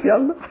to test, Ya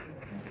Allah.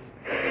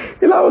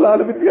 Ilahul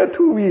Alameen, we are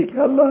too weak,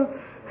 Ya Allah.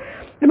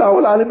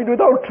 Ilahul Alameen,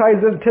 without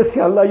trials and tests,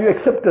 Ya Allah, you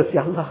accept us,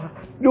 Ya Allah.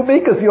 You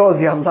make us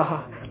yours, Ya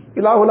Allah.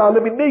 Ilahul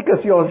Alameen, make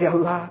us yours, Ya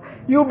Allah.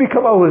 You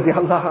become ours, Ya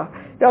Allah.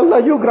 Ya Allah,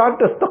 you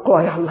grant us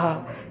taqwa, Ya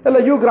Allah. Ya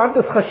Allah, you grant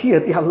us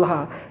khashiyat, Ya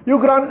Allah. You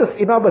grant us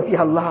inabat,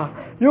 Ya Allah.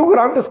 You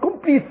grant us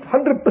complete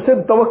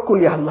 100%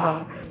 tawakkul, Ya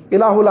Allah.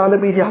 Ilahul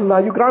Alameen, Ya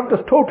Allah, you grant us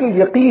total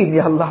yaqeen,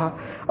 Ya Allah.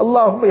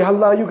 Allahumma, Ya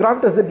Allah, you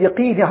grant us that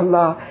yaqeen, Ya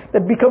Allah,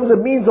 that becomes a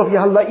means of,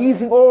 Ya Allah,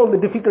 easing all the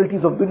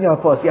difficulties of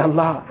dunya for us, Ya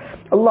Allah.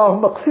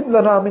 اللهم اقسم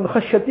لنا من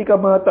خشيتك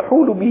ما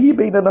تحول به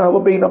بيننا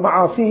وبين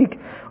معاصيك،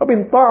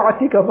 ومن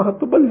طاعتك ما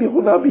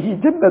تبلغنا به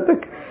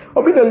جنتك،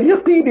 ومن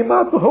اليقين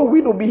ما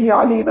تهون به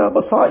علينا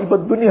مصائب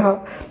الدنيا.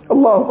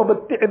 اللهم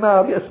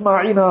متعنا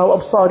بأسماعنا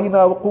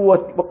وأبصارنا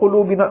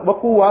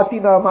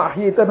وقواتنا ما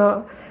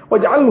أحييتنا،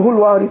 واجعله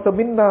الوارث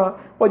منا،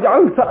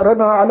 واجعل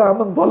ثأرنا على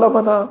من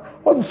ظلمنا،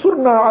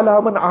 وانصرنا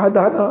على من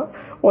عادانا،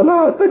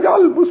 ولا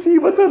تجعل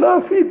مصيبتنا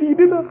في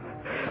ديننا،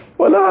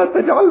 ولا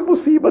تجعل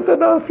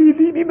مصيبتنا في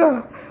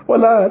ديننا،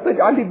 ولا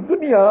تجعل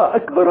الدنيا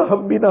أكبر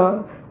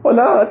همنا،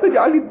 ولا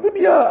تجعل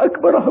الدنيا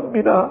أكبر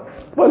همنا،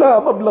 ولا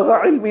مبلغ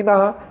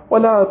علمنا،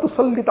 ولا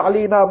تسلط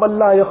علينا من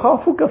لا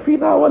يخافك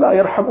فينا ولا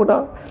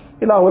يرحمنا.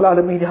 Ilahul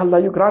Alameen, Ya Allah,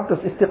 you grant us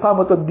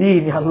istiqamat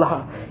ad-deen, Ya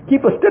Allah.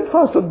 Keep us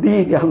steadfast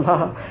ad-deen, Ya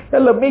Allah. Ya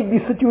Allah, make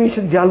these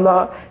situations, Ya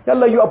Allah. Ya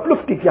Allah, you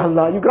uplift it, Ya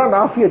Allah. You grant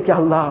afiyat, Ya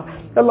Allah.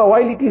 Ya Allah,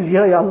 while it is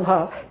here, Ya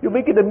Allah, you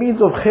make it a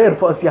means of khair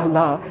for us, Ya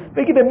Allah.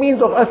 Make it a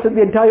means of us and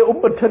the entire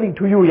ummah turning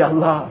to you, Ya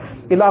Allah.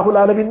 Ilahul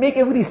Alameen, make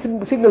every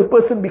single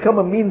person become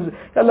a means,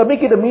 Ya Allah,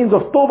 make it a means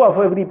of tawbah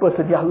for every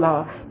person, Ya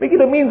Allah. Make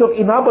it a means of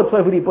inabat for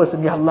every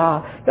person, Ya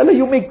Allah. Ya Allah,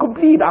 you make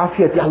complete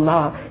afiyat, Ya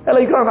Allah. Ya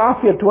Allah, you grant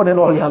afiyat to one and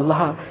all, Ya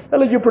Allah. Ya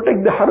Allah, you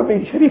protect the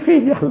Haramain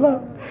Sharifain, Ya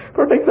Allah.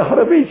 Protect the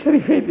Haramain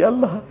Sharifain, Ya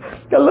Allah.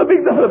 Ya Allah,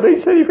 make the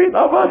Haramain Sharifain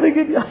abad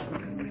again, Ya Allah.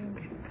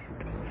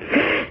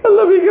 Ya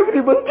Allah, make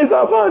every masjid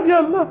abad, Ya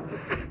Allah.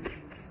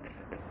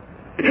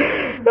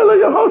 Ya Allah,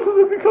 your houses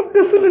have become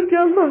desolate,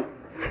 Ya Allah.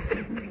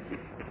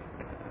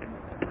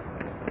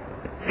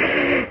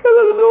 Ya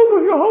Allah, the doors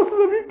of your houses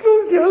have been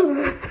closed, Ya Allah.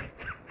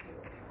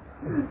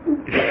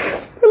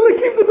 Ya Allah,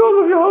 keep the doors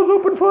of your house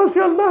open for us,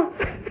 Ya Allah.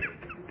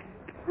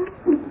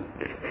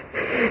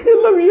 Ya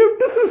Allah, we have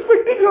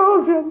disrespected your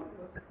house, Ya Allah.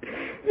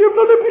 We have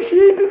not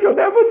appreciated your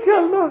ni'mat, Ya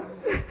Allah.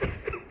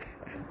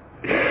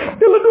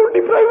 Ya Allah, don't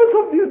deprive us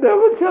of these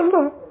ni'mat, Ya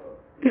Allah.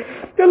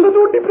 Ya Allah,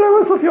 don't deprive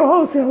us of your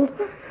house, Ya Allah.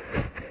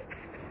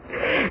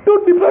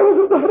 Don't deprive us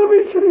of the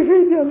Haramain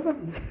Sharifain, Ya Allah.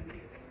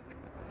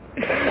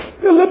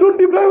 Ya Allah, don't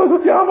deprive us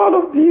of the amal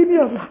of deen,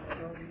 Ya Allah.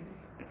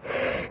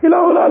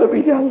 Ilahul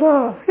Alameen, Ya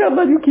Allah. Ya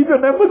Allah, you keep your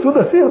ni'mats with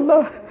us, Ya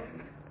Allah.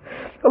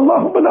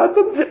 Allahumma la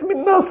tanzi'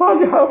 minna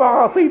saliha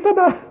ma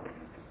asaytana.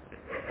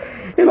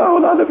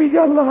 Ilahul Alameen,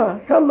 Ya Allah.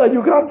 Ya Allah,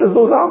 you grant us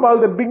those amal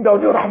that bring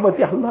down your rahmat,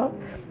 Ya Allah.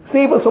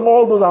 Save us from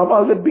all those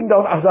amal that bring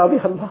down azab,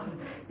 Ya Allah.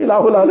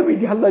 Ilahul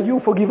Alameen, Ya Allah, you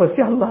forgive us,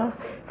 Ya Allah.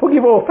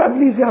 Forgive our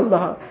families, Ya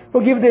Allah.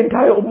 Forgive the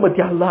entire ummah,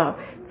 Ya Allah.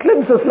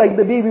 Cleanse us like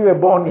the day we were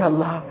born, Ya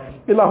Allah.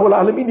 Ilahul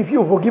Alameen, if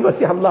you forgive us,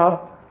 Ya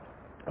Allah,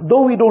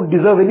 though we don't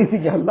deserve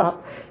anything, Ya Allah,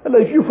 Allah,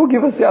 if you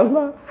forgive us, Ya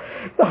Allah,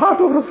 the heart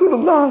of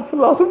Rasulullah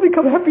sallallahu alaihi wasallam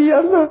become happy, Ya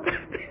Allah.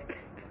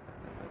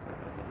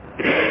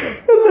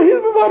 Allah, his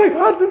Mubarak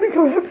heart will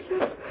become happy, Ya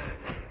Allah.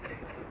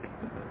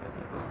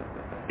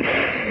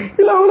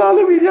 Ilahul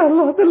Alameen, Ya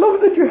Allah, the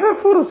love that you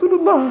have for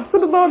Rasulullah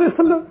sallallahu alaihi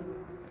wasallam.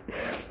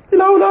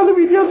 Ilahul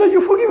Alameen, Ya Allah,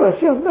 you forgive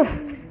us, Ya Allah.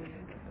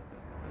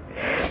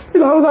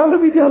 Ilahul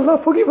Alameen, Ya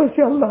Allah, forgive us,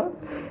 Ya Allah.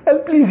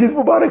 And please his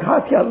Mubarak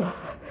heart, Ya Allah.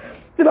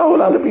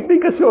 Ilahul Alameen,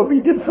 make us your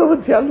obedient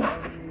servants, Ya Allah.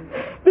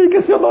 Make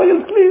us your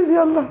loyal slaves,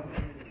 Ya Allah.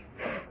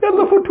 Ya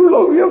Allah, for too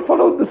long we have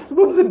followed the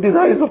whims and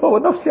desires of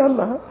our nafs, Ya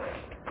Allah.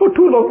 For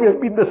too long we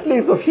have been the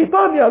slaves of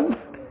shaitan, Ya Allah.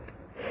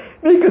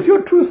 Make us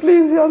your true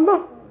slaves, Ya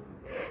Allah.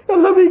 Ya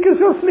Allah, make us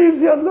your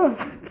slaves, Ya Allah.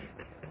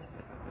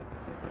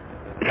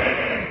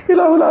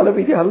 Ilahul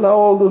Alameen, Ya Allah,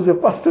 all those who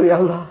have passed away, Ya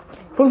Allah,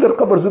 fill their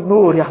qabrs with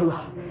noor, Ya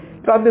Allah.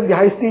 Grant them the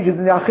high stages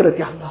in the akhirat,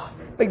 Ya Allah.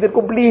 Make their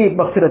complete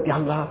maghfirat, Ya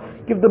Allah.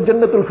 Give them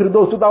Jannatul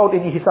Firdaus without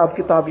any hisab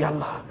kitab, Ya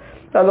Allah.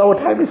 Ya Allah, our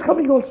time is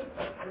coming also.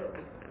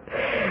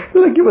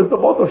 Allah, give us the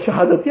mouth of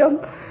shahadat, Ya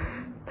Allah.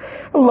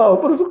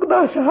 Allahumma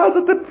rzuqna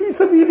shahadatan fi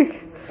sabilik.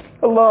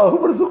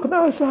 Allahumma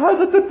rzuqna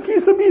shahadatan fi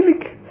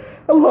sabilik.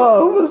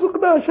 Allahumma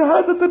rzuqna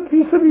shahadatan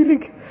fi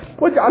sabilik.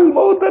 واجعل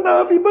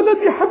موتنا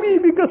ببلد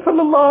حبيبك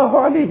صلى الله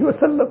عليه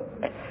وسلم.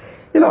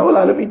 Ilahul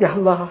Alameen, Ya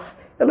Allah.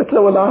 Allah, till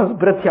our last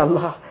breath, Ya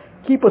Allah.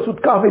 Keep us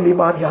with kamil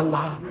iman, Ya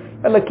Allah.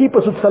 Allah, keep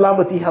us with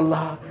salamati, Ya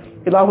Allah.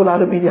 Ilahul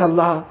Alameen, Ya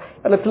Allah.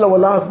 Allah, till our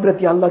last breath,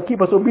 Ya Allah.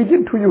 Keep us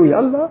obedient to you, Ya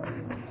Allah.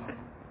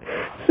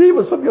 Save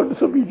us from your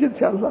disobedience,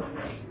 Ya Allah.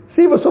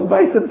 Save us from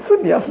vice and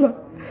sin, Ya Allah.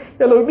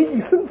 Ya Allah, we're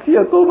making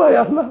sincere tawbah,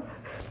 Ya Allah.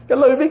 Ya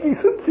Allah, we're making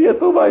sincere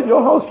tawbah in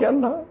your house, Ya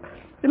Allah.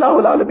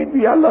 Ilahul Alameen,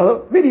 we, Ya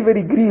Allah, very,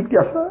 very grieved,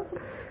 Ya Allah.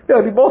 We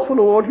are remorseful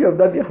of what we have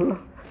done, Ya Allah.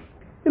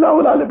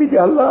 Ilahul Alameen,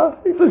 Ya Allah.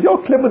 It was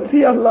your clemency,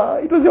 Ya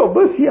Allah. It was your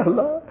mercy, Ya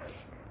Allah.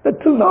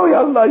 That till now, Ya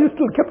Allah, you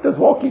still kept us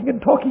walking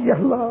and talking, Ya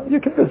Allah. You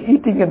kept us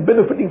eating and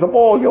benefiting from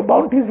all your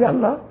bounties, Ya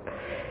Allah.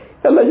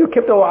 Ya Allah, you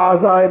kept our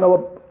aza and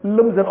our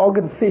limbs and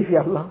organs safe,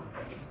 Ya Allah.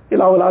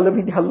 Ilahul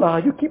Alameen, Ya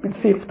Allah, you keep it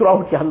safe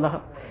throughout, Ya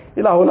Allah.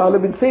 Ilahul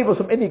Alameen, save us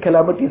from any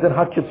calamities and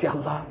hardships, Ya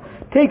Allah.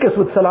 Take us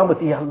with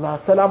salamati, Ya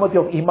Allah. Salamati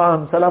of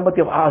iman, salamati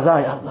of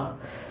aza, Ya Allah.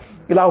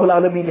 Ilahul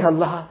Alameen, Ya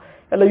Allah.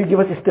 Allah, you give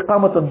us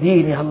istiqamat on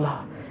deen, Ya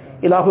Allah.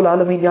 Ilahul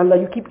Alameen, Ya Allah,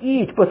 you keep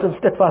each person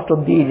steadfast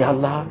on deen, Ya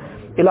Allah.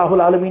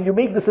 Ilahul Alameen, you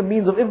make this a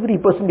means of every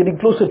person getting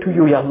closer to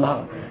you, Ya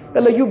Allah.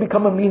 Ya Allah, you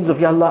become a means of,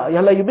 Ya Allah. Ya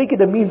Allah, you make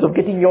it a means of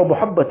getting your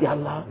muhabbat, Ya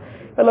Allah.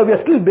 Ya Allah, we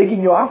are still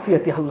begging your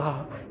afiyat, Ya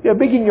Allah. We are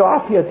begging your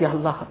afiyat, Ya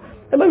Allah.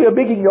 Ya Allah, we are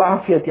begging your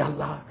afiyat, Ya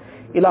Allah.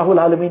 Ilahul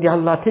Alameen, Ya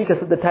Allah, take us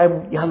at the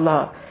time, Ya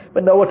Allah.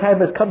 When our time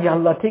has come, Ya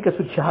Allah, take us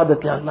with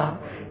shahadat, Ya Allah.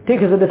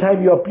 Take us at the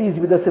time you are pleased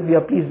with us and we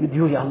are pleased with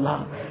you, Ya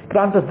Allah.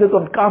 Grant us this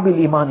on kamil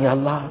iman, Ya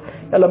Allah.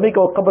 Ya Allah, make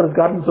our qabrs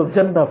gardens of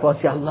Jannah for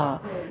us, Ya Allah.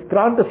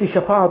 Grant us the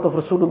shafaat of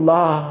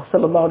Rasulullah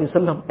sallallahu alaihi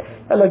wasallam.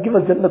 Ya Allah, give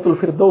us Jannatul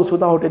Firdaus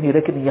without any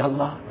reckoning, Ya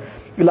Allah.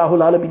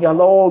 Ilahul Alameen, Ya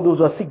Allah, all those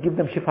who are sick, give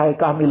them shifa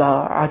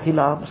kamila,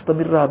 ajila,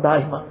 mustamirra,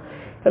 daima.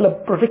 Ya Allah,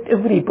 protect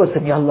every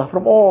person, Ya Allah,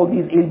 from all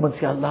these ailments,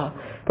 Ya Allah.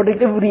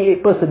 Protect every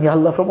person, Ya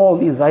Allah, from all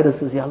these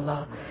viruses, Ya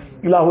Allah.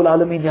 Ilahul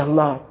Alameen, Ya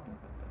Allah.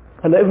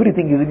 Allah,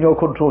 everything is in your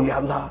control, Ya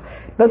Allah.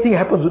 Nothing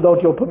happens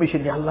without your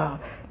permission, Ya Allah.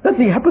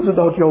 Nothing happens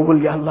without your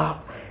will, Ya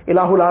Allah.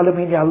 Ilahul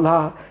Alameen, Ya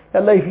Allah. Ya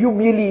Allah, if you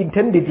merely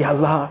intend it, Ya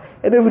Allah,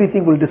 and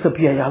everything will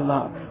disappear, Ya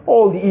Allah.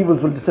 All the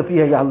evils will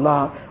disappear, Ya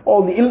Allah.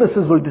 All the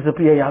illnesses will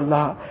disappear, Ya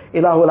Allah.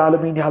 Ilahul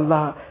Alameen, Ya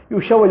Allah.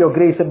 You shower your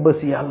grace and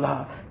mercy, Ya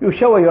Allah. You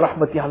shower your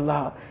rahmat, Ya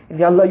Allah. And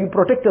Ya Allah, you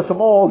protect us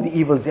from all the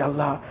evils, Ya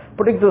Allah.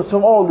 Protect us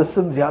from all the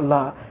sins, Ya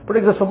Allah.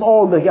 Protect us from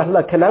all the, Ya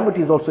Allah,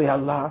 calamities also, Ya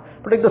Allah.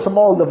 Protect us from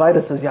all the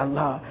viruses, Ya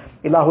Allah.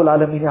 Ilahul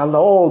Alameen, Ya Allah,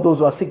 all those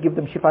who are sick, give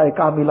them shifa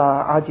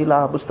kamila,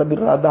 ajila,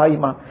 mustamirra,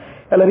 daima.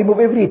 Ya Allah, remove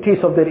every trace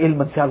of their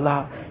ailments, Ya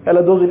Allah. Ya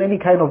Allah, those in any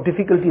kind of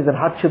difficulties and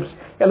hardships,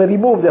 Ya Allah,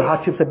 remove their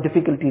hardships and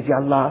difficulties, Ya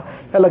Allah.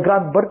 Ya Allah,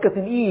 grant barakat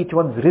in each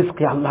one's rizq,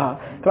 Ya Allah.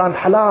 Grant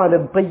halal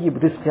and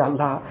tayyib rizq, Ya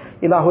Allah.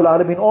 Ilahul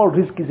Alameen, all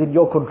rizq is in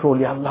your control,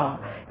 Ya Allah.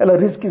 Ya Allah,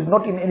 rizq is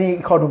not in any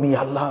economy,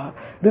 Ya Allah.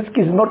 Rizq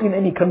is not in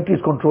any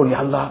country's control, Ya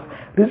Allah.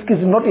 Rizq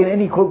is not in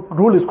any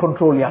ruler's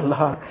control, Ya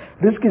Allah.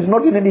 Rizq is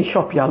not in any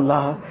shop, Ya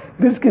Allah.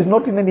 Rizq is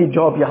not in any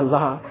job, Ya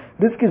Allah.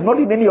 Rizq is not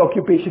in any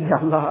occupation, Ya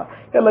Allah.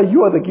 Ya Allah,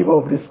 you are the giver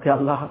of rizq, Ya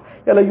Allah.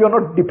 Ya Allah, you are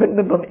not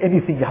dependent on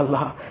anything, Ya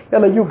Allah. Ya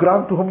Allah, you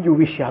grant to whom you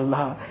wish, Ya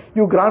Allah.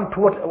 You grant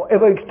to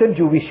whatever extent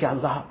you wish, Ya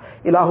Allah.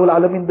 Ilahul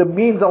Alameen, the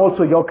means are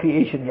also your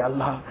creation, Ya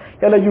Allah.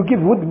 Ya Allah, you give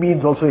with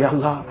means also, Ya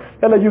Allah.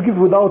 Ya Allah, you give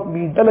without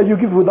means. Ya Allah, you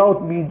give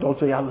without means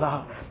also, Ya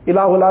Allah.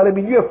 Ilahul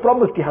Alameen, you have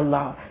promised, Ya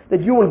Allah,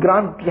 that you will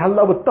grant, Ya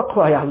Allah, with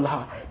taqwa, Ya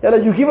Allah. Ya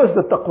Allah, you give us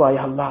the taqwa,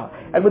 Ya Allah.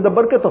 And with the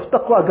barakat of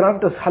taqwa,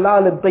 grant us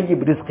halal and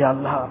tayyib rizq, Ya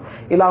Allah.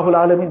 Ilahul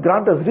Alameen,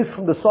 grant us rizq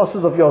from the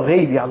sources of your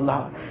ghayb, Ya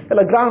Allah. Ya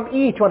Allah, grant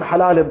each one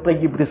halal and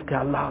tayyib rizq,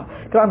 Ya Allah.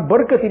 Grant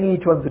barakat in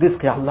each one's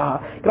rizq, Ya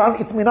Allah. Grant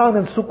itminan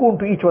and sukoon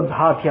to each one's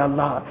heart, Ya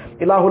Allah.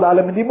 Ilahul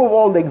Alameen, remove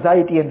all the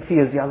anxiety and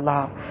fears, Ya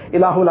Allah.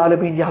 Ilahul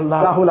Alameen, Ya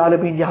Allah. Ilahul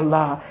Alameen, Ya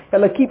Allah. Ya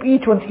Allah, keep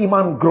each one's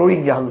iman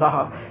growing, Ya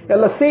Allah. Ya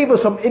Allah, save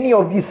us from any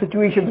of these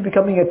situations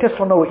becoming a test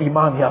on our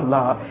iman, Ya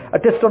Allah. A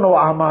test on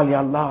our amal, Ya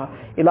Allah.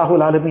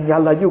 Ilahul Alameen, Ya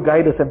Allah, you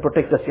guide us and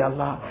protect us, Ya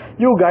Allah.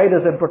 You guide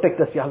us and protect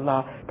us, Ya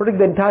Allah. Protect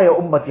the entire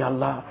ummah, Ya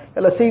Allah.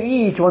 Ya Allah, save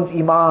each one's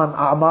iman,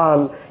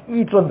 amal,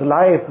 each one's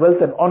life,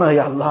 wealth and honor,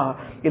 Ya Allah.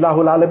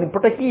 Ilahul Alameen,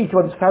 protect each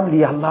one's family,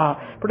 Ya Allah.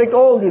 Protect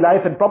all the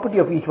life and property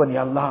of each one,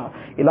 Ya Allah.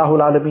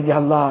 Ilahul Alameen, Ya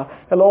Allah.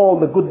 Ya Allah, all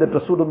the good that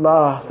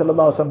Rasulullah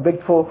sallallahu alaihi wasallam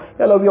begged for,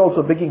 Ya Allah, we are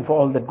also begging for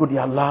all that good,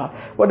 Ya Allah.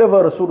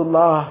 Whatever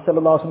Rasulullah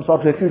sallallahu alaihi wasallam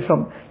sought refuge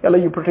from, Ya Allah,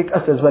 you protect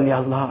us as well, Ya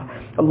Allah.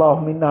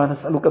 Allahumma inna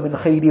nas'aluka min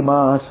khayri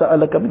ma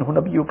sa'alaka minhu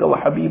nabiyyuka wa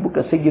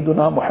habibuka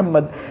sayyiduna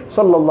Muhammad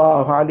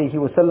sallallahu alaihi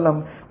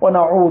wasallam, wa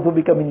na'udhu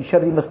bika min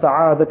sharri ma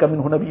sta'adaka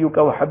minhu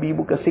nabiyyuka wa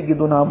habibuka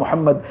sayyiduna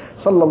Muhammad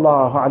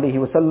sallallahu alaihi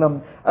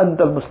wasallam.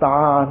 Anta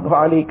al-musta'an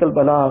wa alayka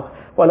al-balagh.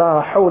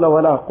 ولا حول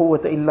ولا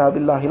قوة إلا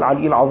بالله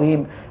العلي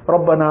العظيم.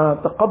 ربنا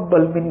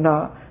تقبل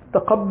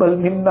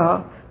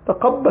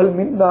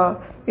منا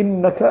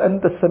إنك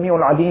أنت السميع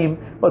العليم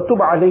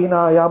وتب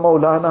علينا يا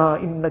مولانا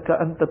إنك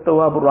أنت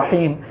التواب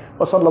الرحيم.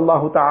 وصلى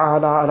الله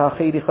تعالى على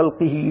خير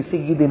خلقه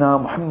سيدنا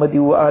محمد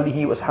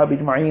وآله وأصحابه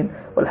أجمعين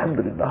والحمد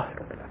لله.